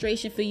this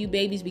illustration for you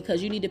babies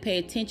because you need to pay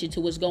attention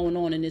to what's going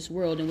on in this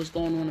world and what's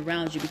going on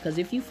around you, because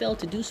if you fail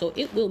to do so,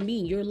 it will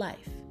mean your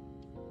life.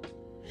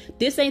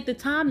 This ain't the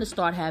time to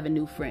start having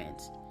new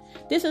friends.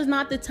 This is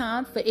not the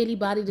time for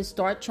anybody to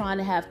start trying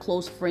to have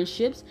close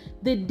friendships.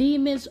 The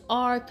demons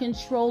are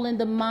controlling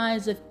the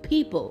minds of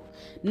people,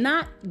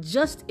 not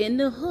just in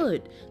the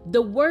hood.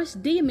 The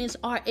worst demons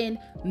are in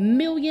 $1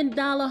 million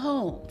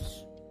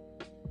homes.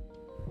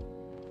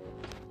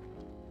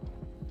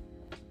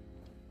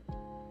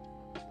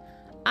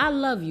 I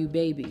love you,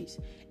 babies.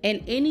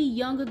 And any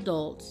young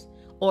adults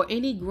or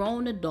any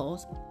grown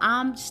adults,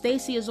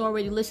 Stacy is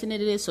already listening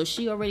to this, so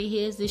she already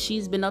hears this.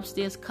 She's been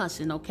upstairs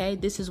cussing, okay?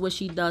 This is what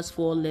she does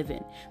for a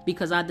living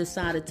because I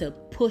decided to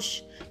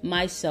push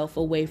myself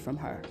away from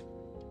her.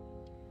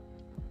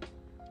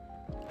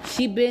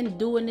 She been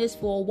doing this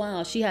for a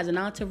while. She has an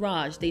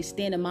entourage. They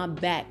stand in my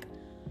back.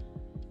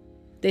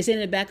 They stand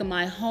in the back of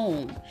my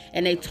home,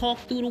 and they talk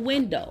through the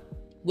window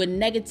with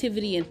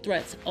negativity and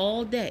threats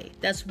all day.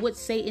 That's what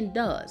Satan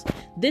does.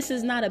 This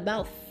is not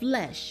about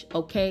flesh,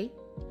 okay?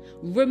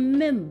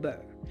 Remember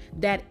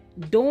that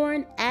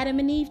during Adam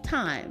and Eve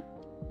time,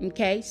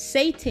 okay,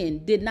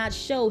 Satan did not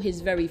show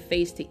his very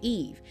face to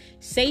Eve.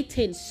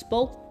 Satan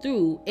spoke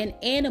through an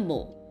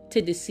animal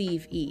to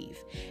deceive Eve.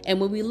 And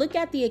when we look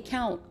at the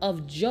account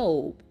of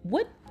Job,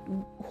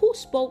 who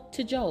spoke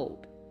to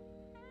Job?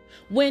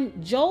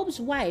 When Job's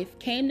wife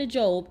came to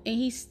Job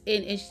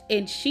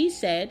and she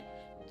said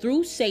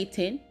through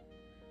Satan,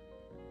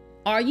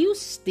 "Are you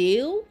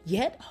still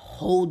yet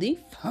holding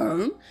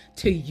firm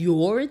to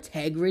your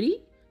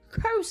integrity?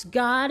 Curse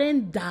God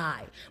and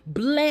die.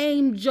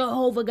 Blame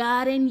Jehovah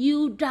God and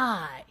you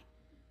die."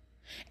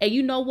 And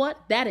you know what?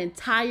 That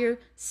entire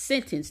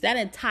sentence, that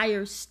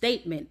entire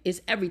statement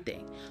is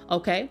everything.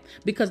 Okay?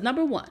 Because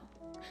number one,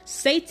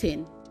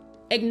 Satan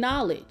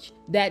acknowledged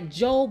that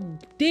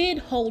Job did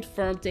hold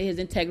firm to his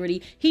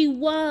integrity. He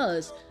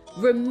was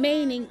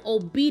remaining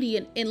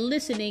obedient and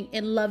listening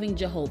and loving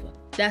Jehovah.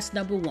 That's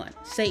number one.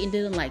 Satan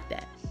didn't like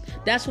that.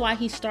 That's why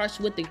he starts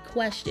with the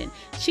question.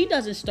 She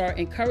doesn't start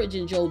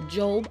encouraging Job.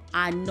 "Job,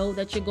 I know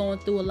that you're going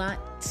through a lot.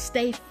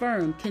 Stay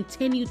firm.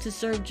 Continue to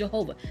serve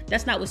Jehovah."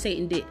 That's not what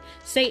Satan did.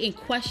 Satan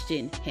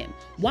questioned him.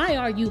 "Why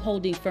are you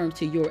holding firm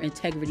to your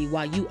integrity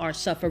while you are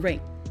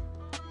suffering?"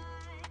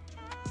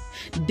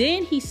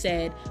 Then he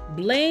said,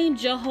 "Blame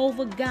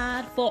Jehovah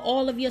God for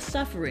all of your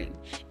suffering."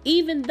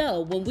 Even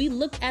though when we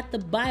look at the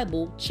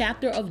Bible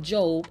chapter of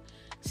Job,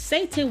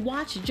 Satan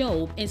watched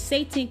Job and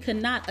Satan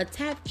could not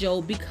attack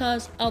Job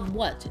because of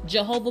what?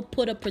 Jehovah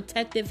put a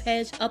protective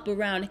hedge up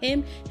around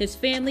him, his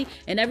family,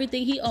 and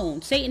everything he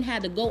owned. Satan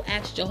had to go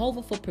ask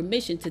Jehovah for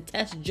permission to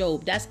test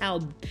Job. That's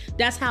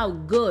how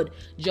good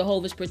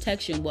Jehovah's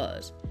protection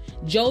was.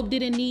 Job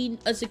didn't need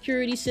a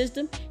security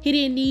system. He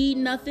didn't need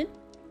nothing.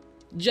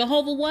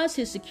 Jehovah was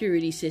his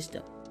security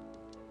system.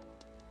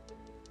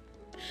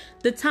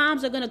 The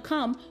times are going to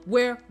come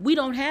where we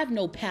don't have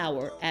no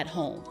power at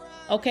home.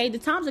 Okay, the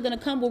times are going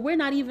to come where we're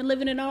not even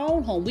living in our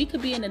own home. We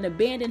could be in an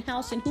abandoned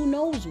house and who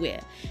knows where.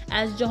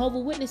 As Jehovah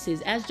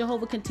Witnesses, as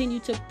Jehovah continue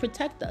to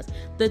protect us,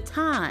 the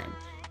time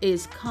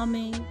is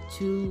coming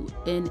to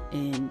an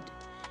end.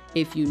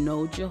 If you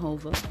know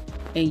Jehovah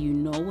and you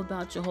know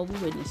about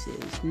Jehovah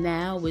Witnesses,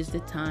 now is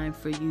the time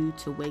for you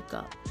to wake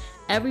up.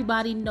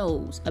 Everybody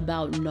knows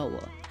about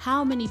Noah.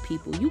 How many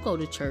people? You go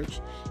to church,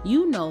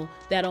 you know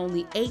that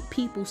only 8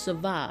 people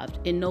survived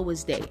in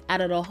Noah's day.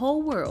 Out of the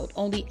whole world,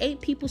 only 8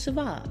 people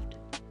survived.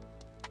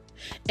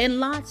 In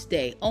Lot's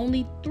day,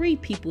 only 3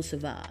 people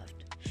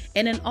survived.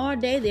 And in our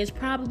day, there's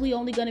probably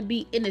only going to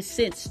be, in a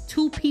sense,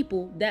 2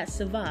 people that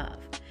survive.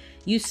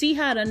 You see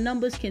how the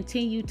numbers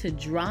continue to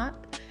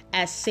drop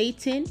as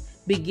Satan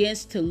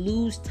begins to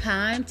lose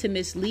time to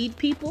mislead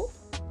people?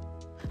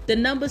 The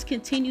numbers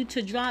continue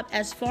to drop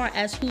as far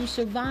as who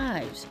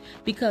survives,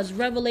 because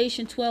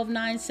Revelation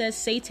 12:9 says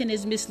Satan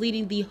is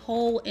misleading the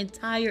whole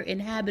entire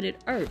inhabited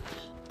earth.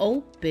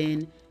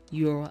 Open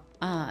your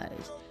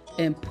eyes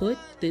and put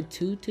the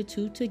 2 to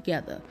 2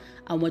 together.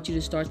 I want you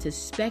to start to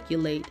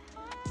speculate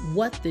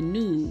what the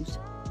news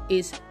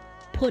is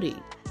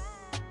putting.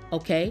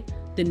 Okay?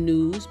 The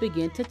news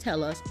begin to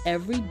tell us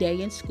every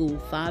day in school,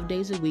 5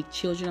 days a week,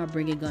 children are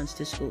bringing guns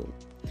to school.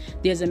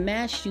 There's a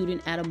mass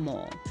shooting at a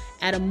mall,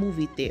 at a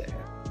movie theater,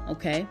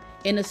 okay?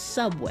 In a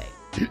subway,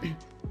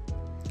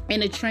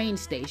 in a train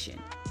station,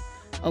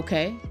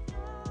 okay?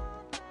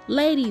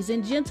 Ladies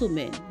and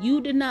gentlemen, you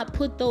did not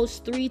put those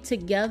 3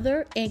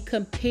 together and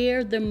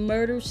compare the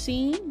murder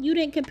scene. You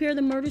didn't compare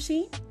the murder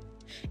scene.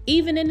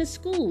 Even in the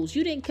schools,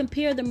 you didn't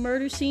compare the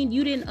murder scene.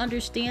 You didn't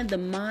understand the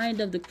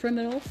mind of the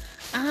criminal.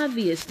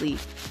 Obviously,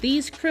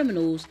 these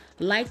criminals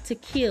like to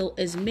kill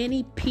as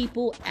many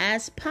people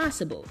as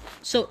possible.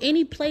 So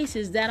any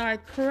places that are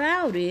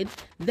crowded,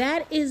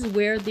 that is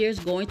where there's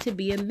going to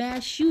be a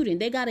mass shooting.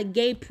 They got a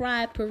gay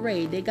pride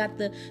parade. They got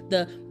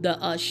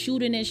the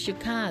shooting in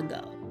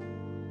Chicago.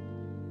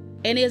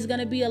 And there's going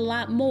to be a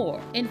lot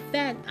more. In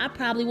fact, I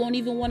probably won't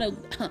even want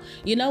to,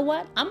 you know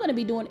what? I'm going to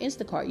be doing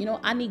Instacart. You know,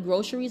 I need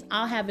groceries.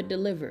 I'll have it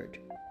delivered.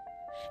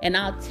 And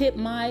I'll tip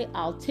my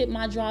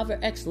driver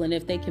excellent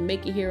if they can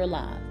make it here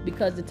alive.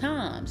 Because the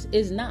Times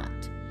is not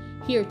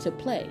here to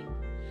play.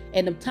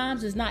 And the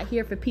Times is not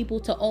here for people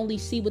to only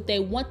see what they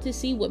want to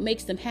see, what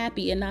makes them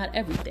happy, and not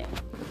everything.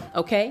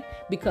 Okay?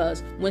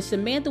 Because when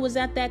Samantha was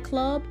at that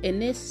club and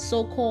this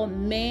so-called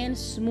man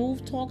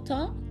smooth talked to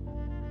her,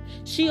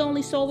 she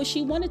only saw what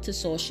she wanted to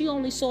saw. She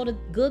only saw the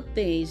good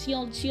things. She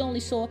only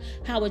saw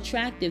how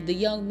attractive the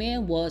young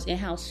man was and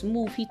how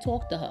smooth he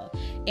talked to her.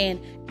 And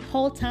the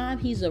whole time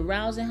he's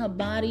arousing her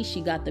body.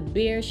 She got the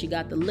beer, she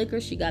got the liquor,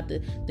 she got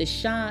the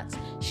shots.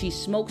 She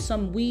smoked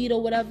some weed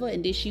or whatever,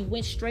 and then she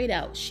went straight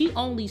out. She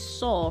only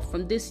saw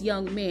from this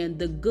young man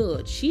the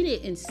good. She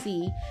didn't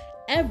see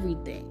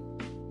everything.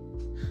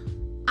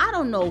 I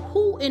don't know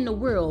who in the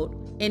world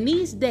in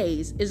these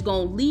days is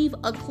going to leave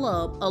a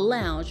club, a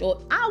lounge, or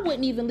I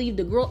wouldn't even leave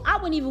I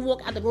wouldn't even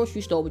walk out the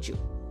grocery store with you.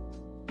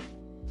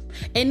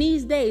 In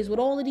these days, with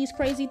all of these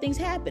crazy things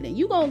happening,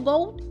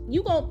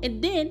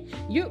 and then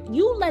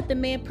you let the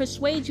man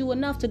persuade you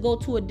enough to go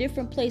to a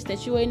different place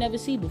that you ain't never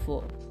seen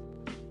before.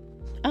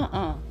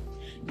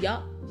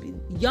 Y'all,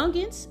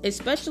 youngins,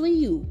 especially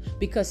you,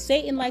 because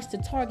Satan likes to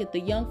target the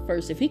young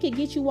first. If he can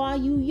get you while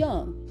you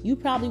young, you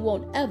probably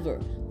won't ever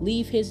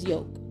leave his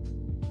yoke.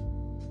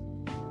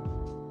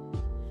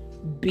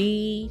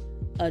 Be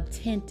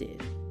attentive.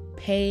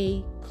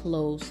 Pay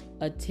close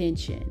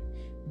attention.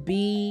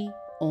 Be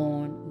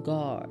on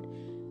guard.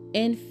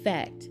 In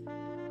fact,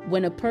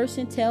 when a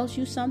person tells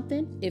you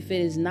something, if it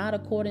is not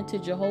according to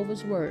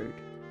Jehovah's word,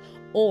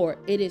 or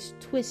it is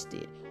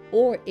twisted,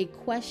 or it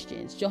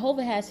questions,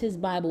 Jehovah has his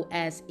Bible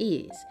as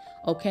is,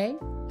 okay?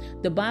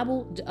 The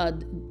Bible,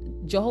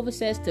 Jehovah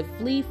says to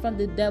flee from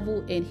the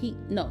devil, and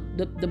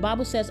the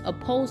Bible says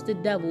oppose the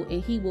devil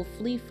and he will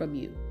flee from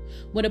you.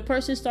 When a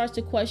person starts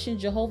to question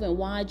Jehovah and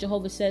why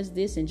Jehovah says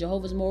this and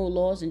Jehovah's moral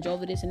laws and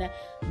Jehovah this and that,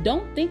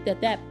 don't think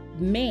that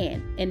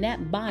man and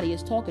that body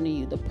is talking to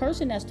you. The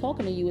person that's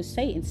talking to you is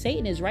Satan.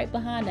 Satan is right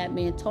behind that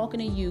man talking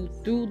to you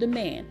through the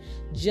man,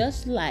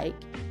 just like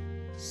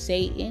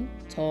Satan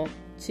talked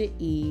to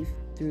Eve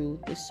through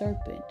the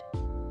serpent.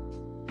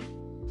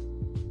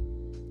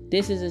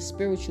 This is a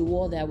spiritual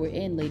war that we're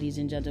in, ladies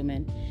and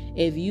gentlemen.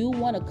 If you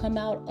want to come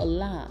out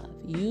alive,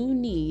 you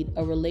need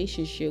a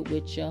relationship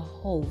with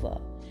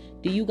Jehovah.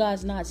 Do you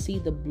guys not see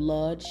the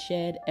blood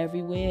shed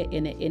everywhere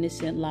in the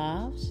innocent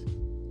lives?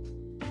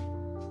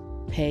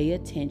 Pay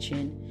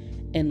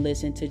attention and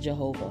listen to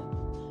Jehovah.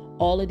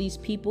 All of these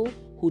people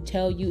who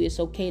tell you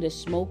it's okay to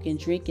smoke and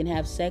drink and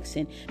have sex,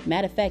 and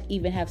matter of fact,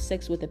 even have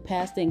sex with a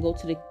pastor and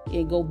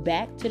go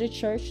back to the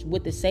church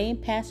with the same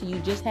pastor you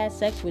just had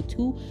sex with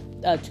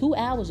 2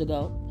 hours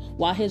ago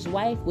while his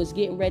wife was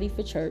getting ready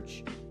for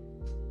church.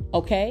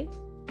 Okay?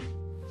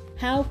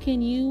 How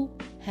can you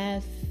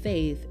have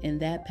faith in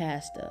that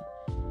pastor?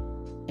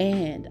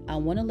 And I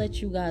want to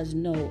let you guys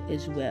know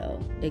as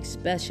well,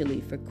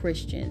 especially for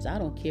Christians, I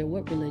don't care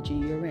what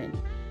religion you're in,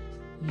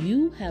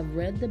 you have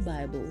read the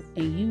Bible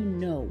and you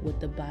know what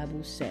the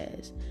Bible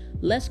says.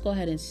 Let's go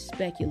ahead and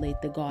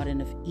speculate the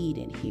Garden of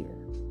Eden here.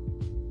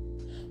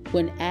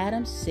 When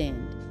Adam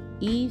sinned,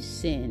 Eve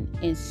sinned,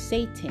 and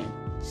Satan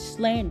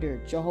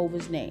slandered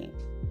Jehovah's name,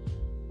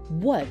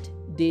 what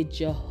did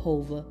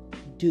Jehovah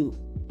do?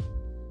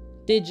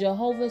 Did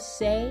Jehovah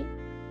say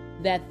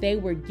that they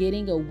were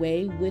getting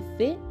away with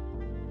it?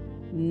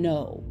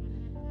 No.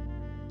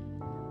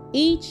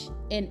 Each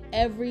and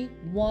every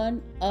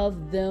one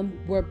of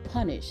them were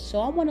punished. So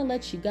I want to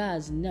let you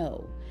guys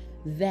know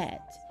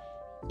that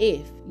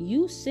if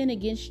you sin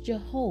against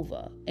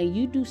Jehovah and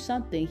you do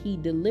something he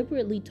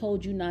deliberately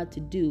told you not to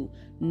do,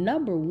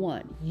 number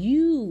one,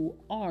 you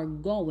are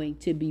going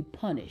to be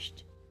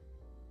punished.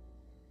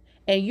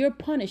 And your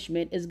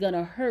punishment is going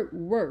to hurt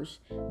worse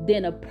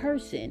than a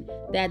person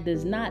that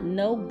does not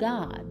know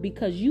God,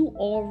 because you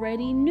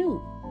already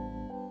knew.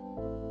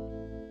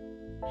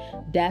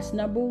 That's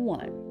number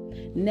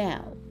one.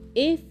 Now,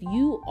 if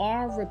you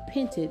are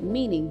repentant,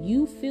 meaning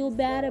you feel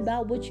bad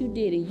about what you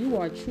did and you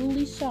are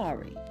truly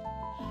sorry,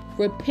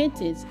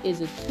 repentance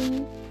is a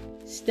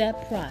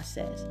 2-step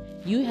process.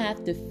 You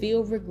have to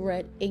feel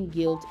regret and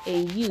guilt,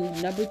 and you,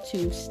 number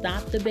 2,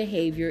 stop the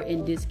behavior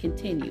and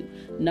discontinue.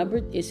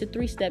 It's a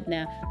 3-step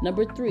now.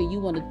 Number 3, you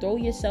want to throw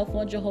yourself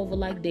on Jehovah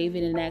like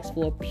David and ask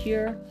for a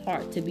pure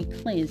heart to be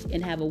cleansed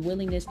and have a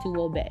willingness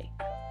to obey.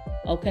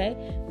 Okay?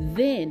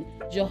 Then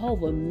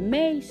Jehovah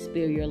may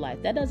spare your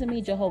life. That doesn't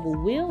mean Jehovah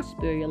will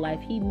spare your life.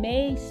 He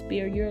may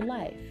spare your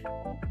life.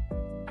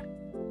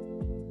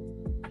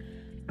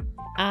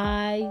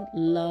 I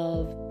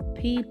love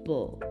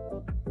people.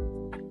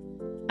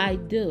 I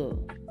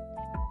do.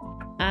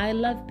 I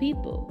love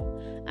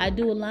people. I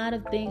do a lot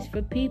of things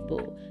for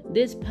people.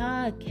 This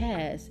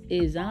podcast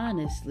is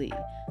honestly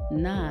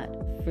not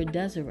for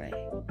Desiree.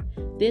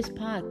 This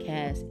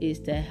podcast is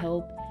to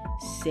help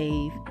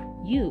save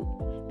you,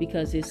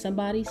 because it's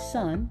somebody's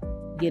son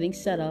getting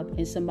set up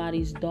and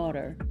somebody's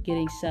daughter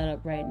getting set up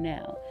right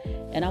now.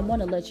 And I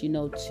want to let you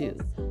know too,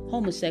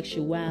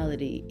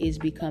 homosexuality is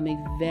becoming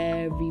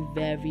very,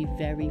 very,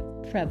 very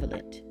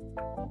prevalent.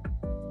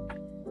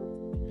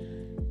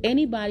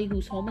 Anybody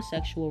who's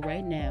homosexual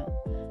right now,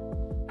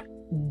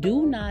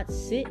 do not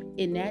sit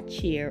in that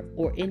chair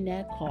or in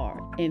that car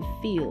and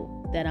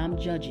feel that I'm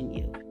judging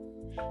you,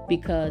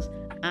 because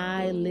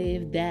I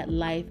lived that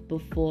life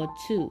before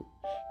too.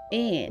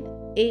 And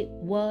it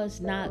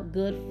was not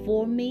good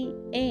for me.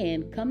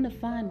 And come to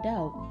find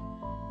out,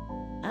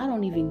 I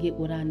don't even get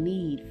what I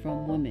need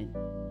from women.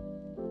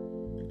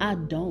 I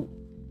don't.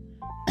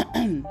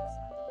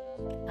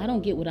 I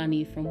don't get what I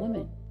need from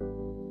women.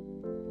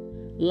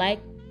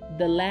 Like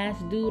the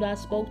last dude I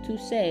spoke to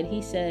said,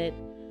 he said,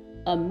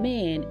 a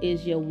man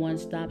is your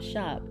one-stop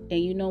shop.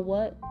 And you know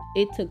what?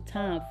 It took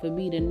time for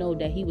me to know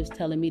that he was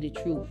telling me the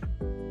truth.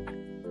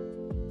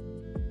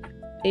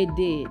 It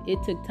did.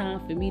 It took time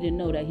for me to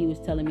know that he was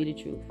telling me the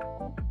truth.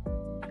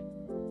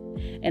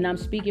 And I'm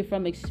speaking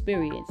from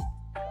experience.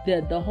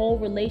 The whole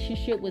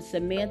relationship with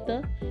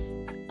Samantha,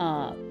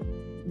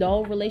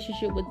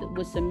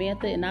 with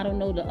Samantha, and I don't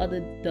know the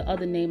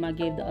other name I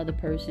gave the other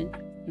person,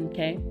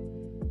 okay?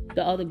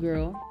 The other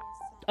girl.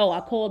 Oh,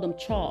 I called him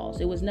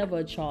Charles. It was never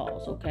a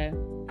Charles, okay?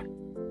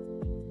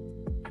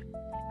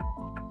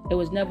 It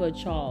was never a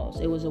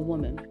Charles. It was a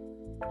woman.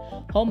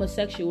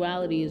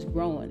 Homosexuality is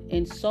growing,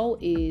 and so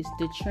is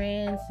the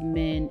trans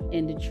men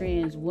and the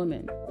trans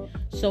women.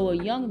 So a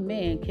young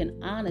man can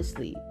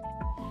honestly,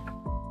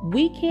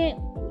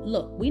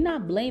 we're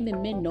not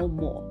blaming men no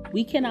more.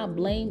 We cannot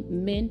blame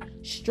men,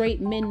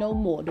 straight men no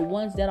more. The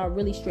ones that are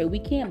really straight. We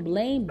can't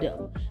blame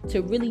them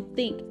to really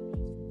think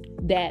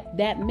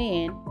that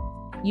man,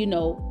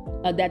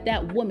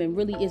 that woman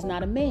really is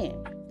not a man.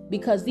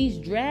 Because these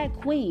drag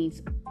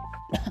queens,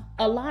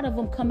 a lot of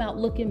them come out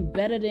looking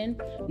better than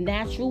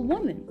natural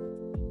women.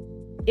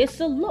 It's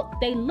a look.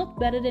 They look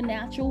better than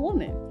natural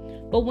women.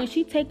 But when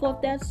she take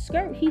off that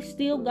skirt, he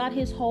still got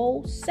his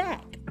whole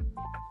sack.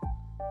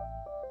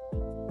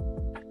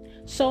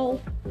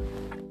 So,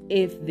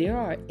 if there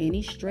are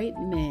any straight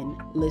men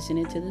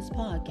listening to this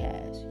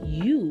podcast,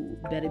 you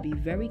better be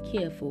very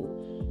careful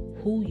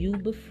who you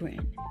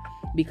befriend,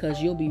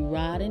 because you'll be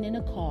riding in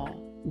a car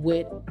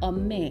with a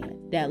man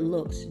that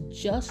looks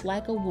just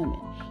like a woman.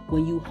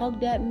 When you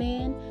hug that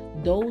man,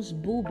 those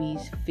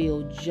boobies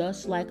feel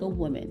just like a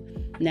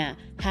woman. Now,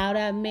 how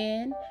that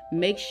man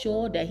makes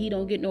sure that he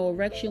don't get no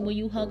erection when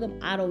you hug him,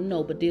 I don't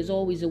know, but there's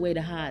always a way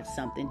to hide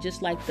something,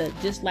 just like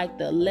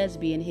the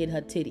lesbian hid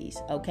her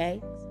titties,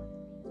 okay?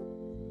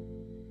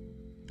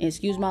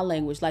 Excuse my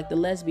language, like the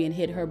lesbian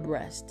hid her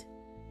breast.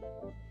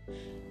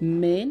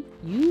 Men,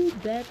 you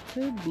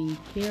better be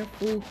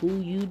careful who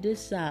you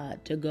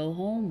decide to go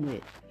home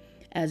with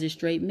as a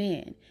straight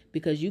man,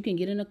 because you can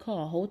get in a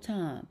car whole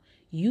time.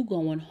 You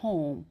going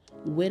home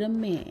with a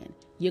man.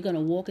 You're going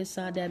to walk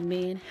inside that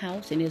man's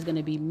house, and there's going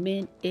to be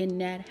men in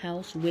that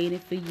house waiting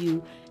for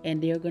you,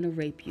 and they're going to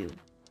rape you.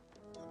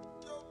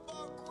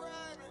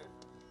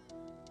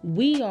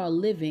 We are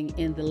living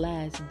in the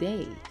last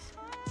days.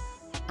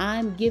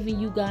 I'm giving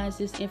you guys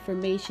this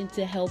information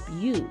to help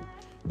you.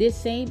 This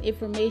same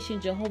information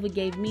Jehovah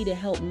gave me to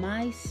help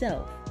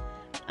myself.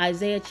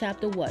 Isaiah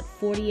chapter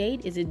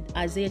 48? Is it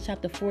Isaiah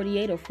chapter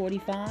 48 or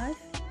 45?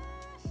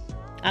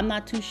 I'm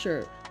not too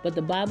sure. But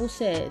the Bible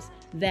says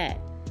that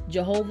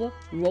Jehovah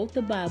wrote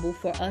the Bible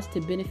for us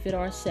to benefit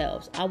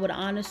ourselves. I would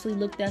honestly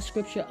look that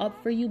scripture up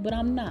for you, but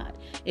I'm not.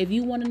 If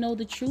you want to know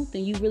the truth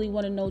and you really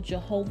want to know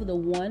Jehovah, the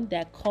one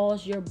that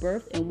caused your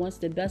birth and wants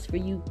the best for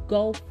you,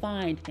 go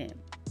find him.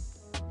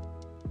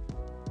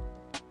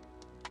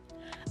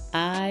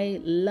 I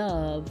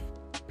love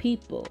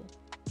people.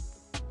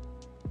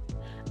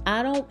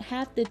 I don't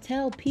have to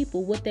tell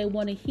people what they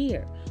want to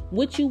hear.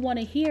 What you want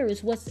to hear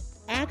is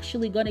what's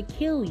actually going to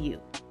kill you.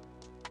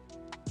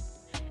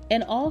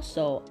 And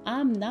also,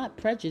 I'm not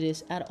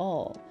prejudiced at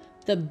all.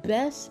 The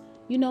best,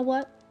 you know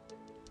what?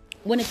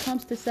 When it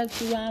comes to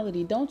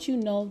sexuality, don't you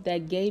know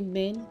that gay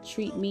men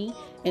treat me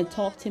and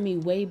talk to me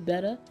way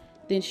better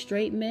than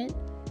straight men?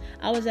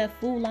 I was at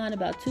Food Line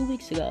about 2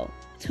 weeks ago.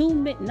 3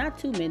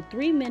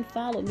 men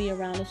followed me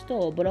around the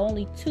store, but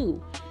only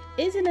 2.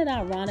 Isn't it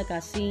ironic I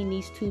seen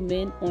these 2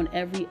 men on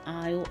every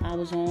aisle I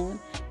was on?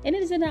 And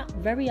isn't it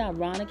very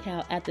ironic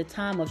how at the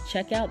time of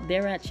checkout,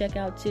 they're at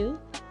checkout too?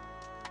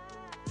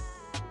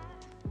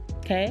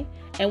 Okay?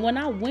 And when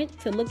I went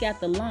to look at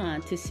the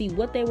line to see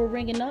what they were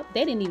ringing up,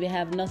 they didn't even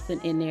have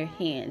nothing in their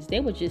hands. They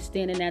were just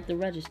standing at the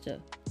register.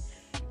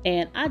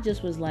 And I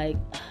just was like,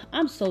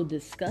 I'm so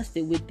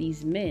disgusted with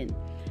these men.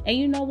 And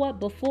you know what?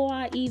 Before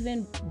I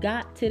even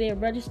got to their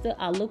register,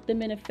 I looked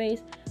them in the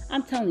face.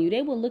 I'm telling you,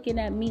 they were looking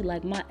at me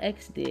like my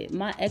ex did.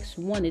 My ex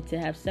wanted to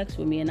have sex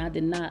with me, and I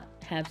did not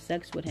have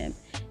sex with him.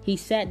 He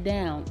sat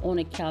down on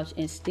a couch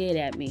and stared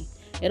at me.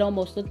 It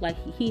almost looked like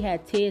he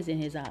had tears in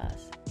his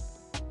eyes.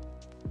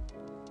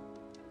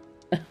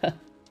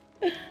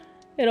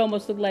 It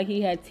almost looked like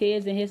he had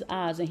tears in his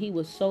eyes, and he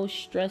was so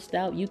stressed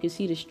out. You could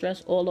see the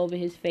stress all over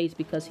his face,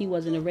 because he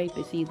wasn't a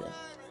rapist either.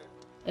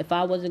 If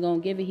I wasn't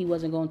going to give it, he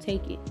wasn't going to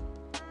take it.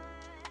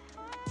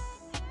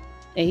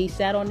 And he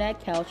sat on that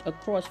couch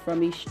across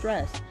from me,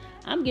 stressed.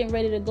 I'm getting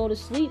ready to go to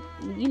sleep.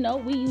 You know,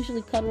 we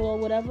usually cuddle or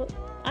whatever.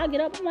 I get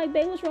up, I'm like,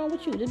 babe, what's wrong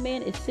with you? This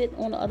man is sitting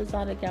on the other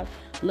side of the couch.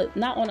 Look,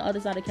 not on the other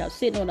side of the couch,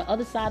 sitting on the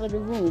other side of the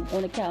room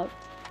on the couch.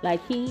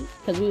 Like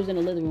because we was in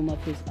the living room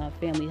of his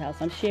family house.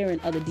 I'm sharing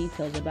other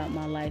details about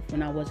my life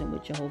when I wasn't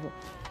with Jehovah.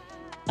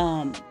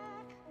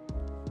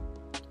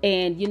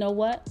 And you know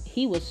what?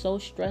 He was so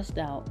stressed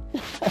out.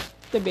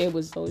 The man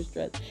was so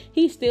stressed.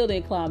 He still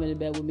didn't climb in the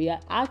bed with me.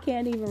 I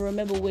can't even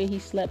remember where he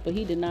slept, but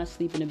he did not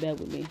sleep in the bed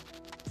with me.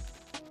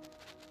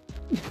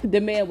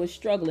 The man was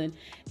struggling.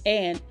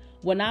 And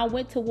when I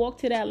went to walk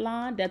to that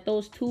line that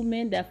those 2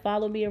 men that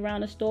followed me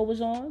around the store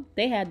was on,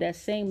 they had that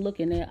same look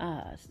in their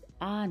eyes.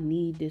 I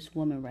need this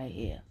woman right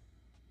here.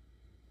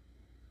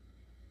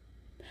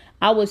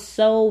 I was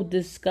so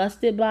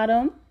disgusted by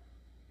them.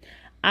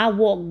 I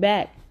walked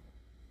back.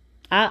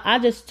 I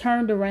just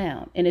turned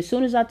around. And as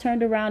soon as I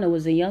turned around, it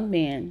was a young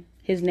man.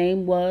 His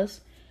name was,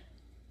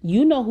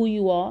 you know who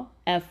you are,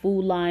 at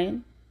Food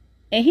Lion.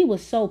 And he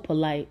was so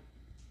polite.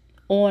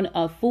 On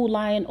a Food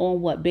Lion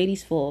on what?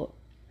 Beatty's Ford.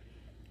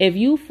 If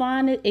you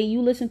find it and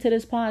you listen to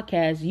this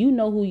podcast, you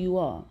know who you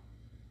are.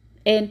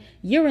 and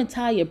your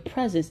entire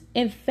presence.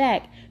 In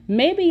fact,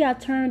 maybe I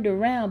turned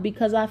around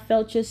because I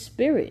felt your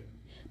spirit.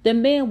 The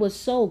man was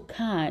so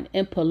kind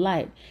and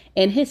polite,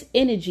 and his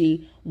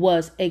energy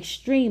was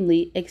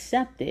extremely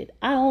accepted.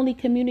 I only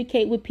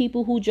communicate with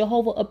people who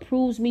Jehovah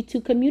approves me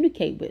to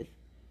communicate with.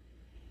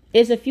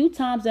 It's a few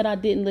times that I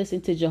didn't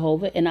listen to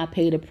Jehovah and I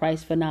paid a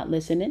price for not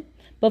listening.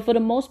 But for the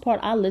most part,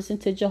 I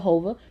listened to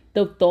Jehovah,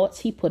 the thoughts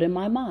he put in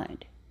my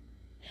mind.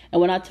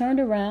 And when I turned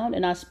around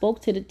and I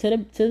spoke to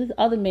the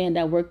other man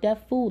that worked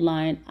at Food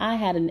Lion, I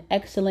had an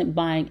excellent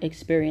buying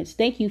experience.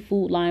 Thank you,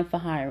 Food Lion, for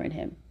hiring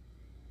him.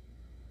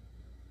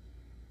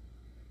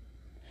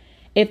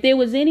 If there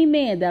was any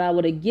man that I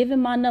would have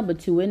given my number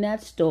to in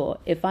that store,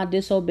 if I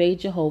disobeyed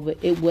Jehovah,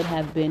 it would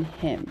have been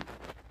him.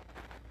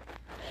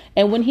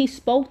 And when he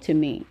spoke to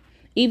me,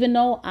 even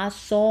though I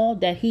saw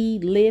that he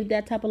lived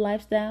that type of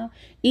lifestyle,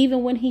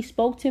 even when he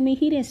spoke to me,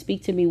 he didn't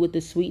speak to me with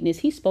the sweetness.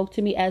 He spoke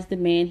to me as the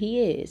man he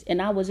is,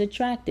 and I was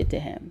attracted to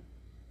him.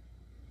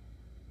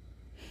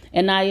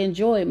 And I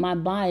enjoyed my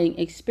buying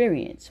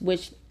experience,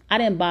 which I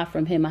didn't buy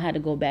from him. I had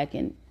to go back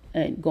and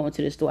go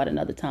into the store at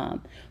another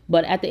time.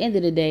 But at the end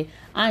of the day,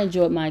 I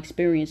enjoyed my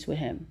experience with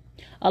him.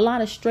 A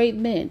lot of straight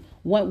men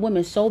want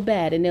women so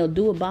bad and they'll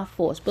do it by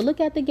force. But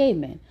look at the gay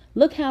men.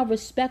 Look how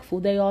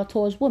respectful they are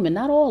towards women.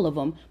 Not all of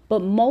them,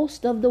 but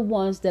most of the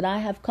ones that I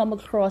have come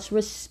across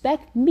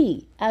respect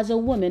me as a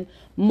woman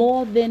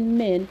more than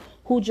men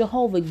who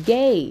Jehovah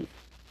gave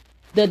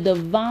the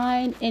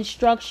divine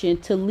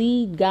instruction to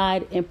lead,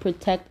 guide, and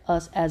protect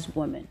us as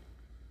women.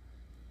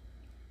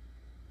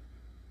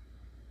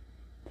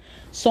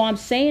 So I'm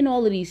saying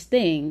all of these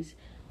things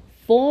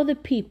for the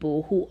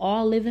people who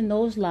are living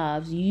those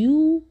lives.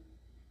 You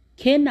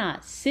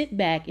cannot sit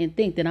back and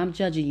think that I'm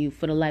judging you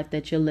for the life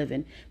that you're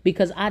living,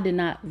 because I did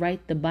not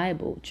write the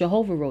Bible.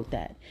 Jehovah wrote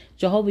that.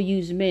 Jehovah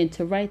used men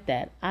to write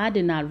that. I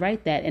did not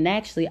write that. And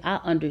actually, I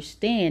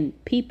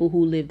understand people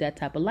who live that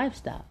type of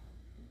lifestyle.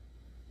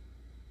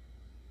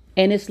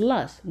 And it's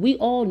lust. We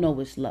all know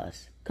it's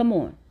lust. Come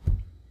on.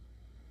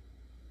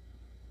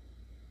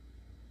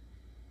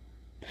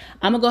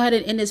 I'm going to go ahead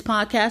and end this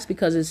podcast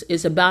because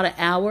it's about an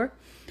hour.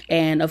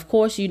 And of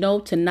course, you know,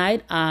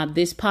 tonight,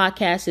 this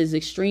podcast is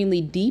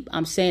extremely deep.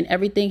 I'm saying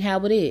everything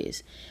how it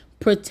is.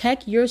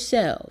 Protect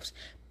yourselves.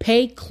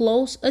 Pay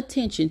close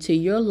attention to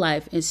your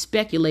life and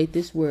speculate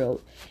this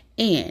world.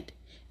 And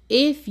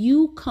if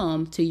you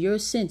come to your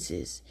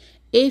senses,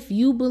 if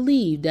you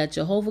believe that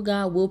Jehovah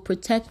God will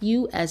protect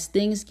you as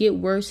things get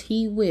worse,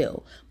 he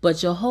will. But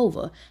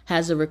Jehovah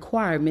has a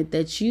requirement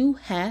that you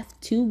have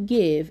to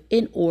give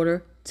in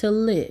order to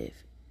live.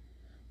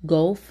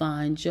 Go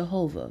find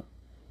Jehovah.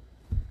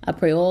 I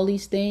pray all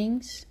these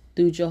things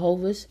through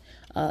Jehovah's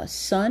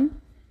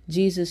Son,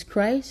 Jesus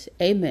Christ.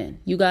 Amen.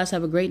 You guys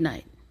have a great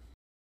night.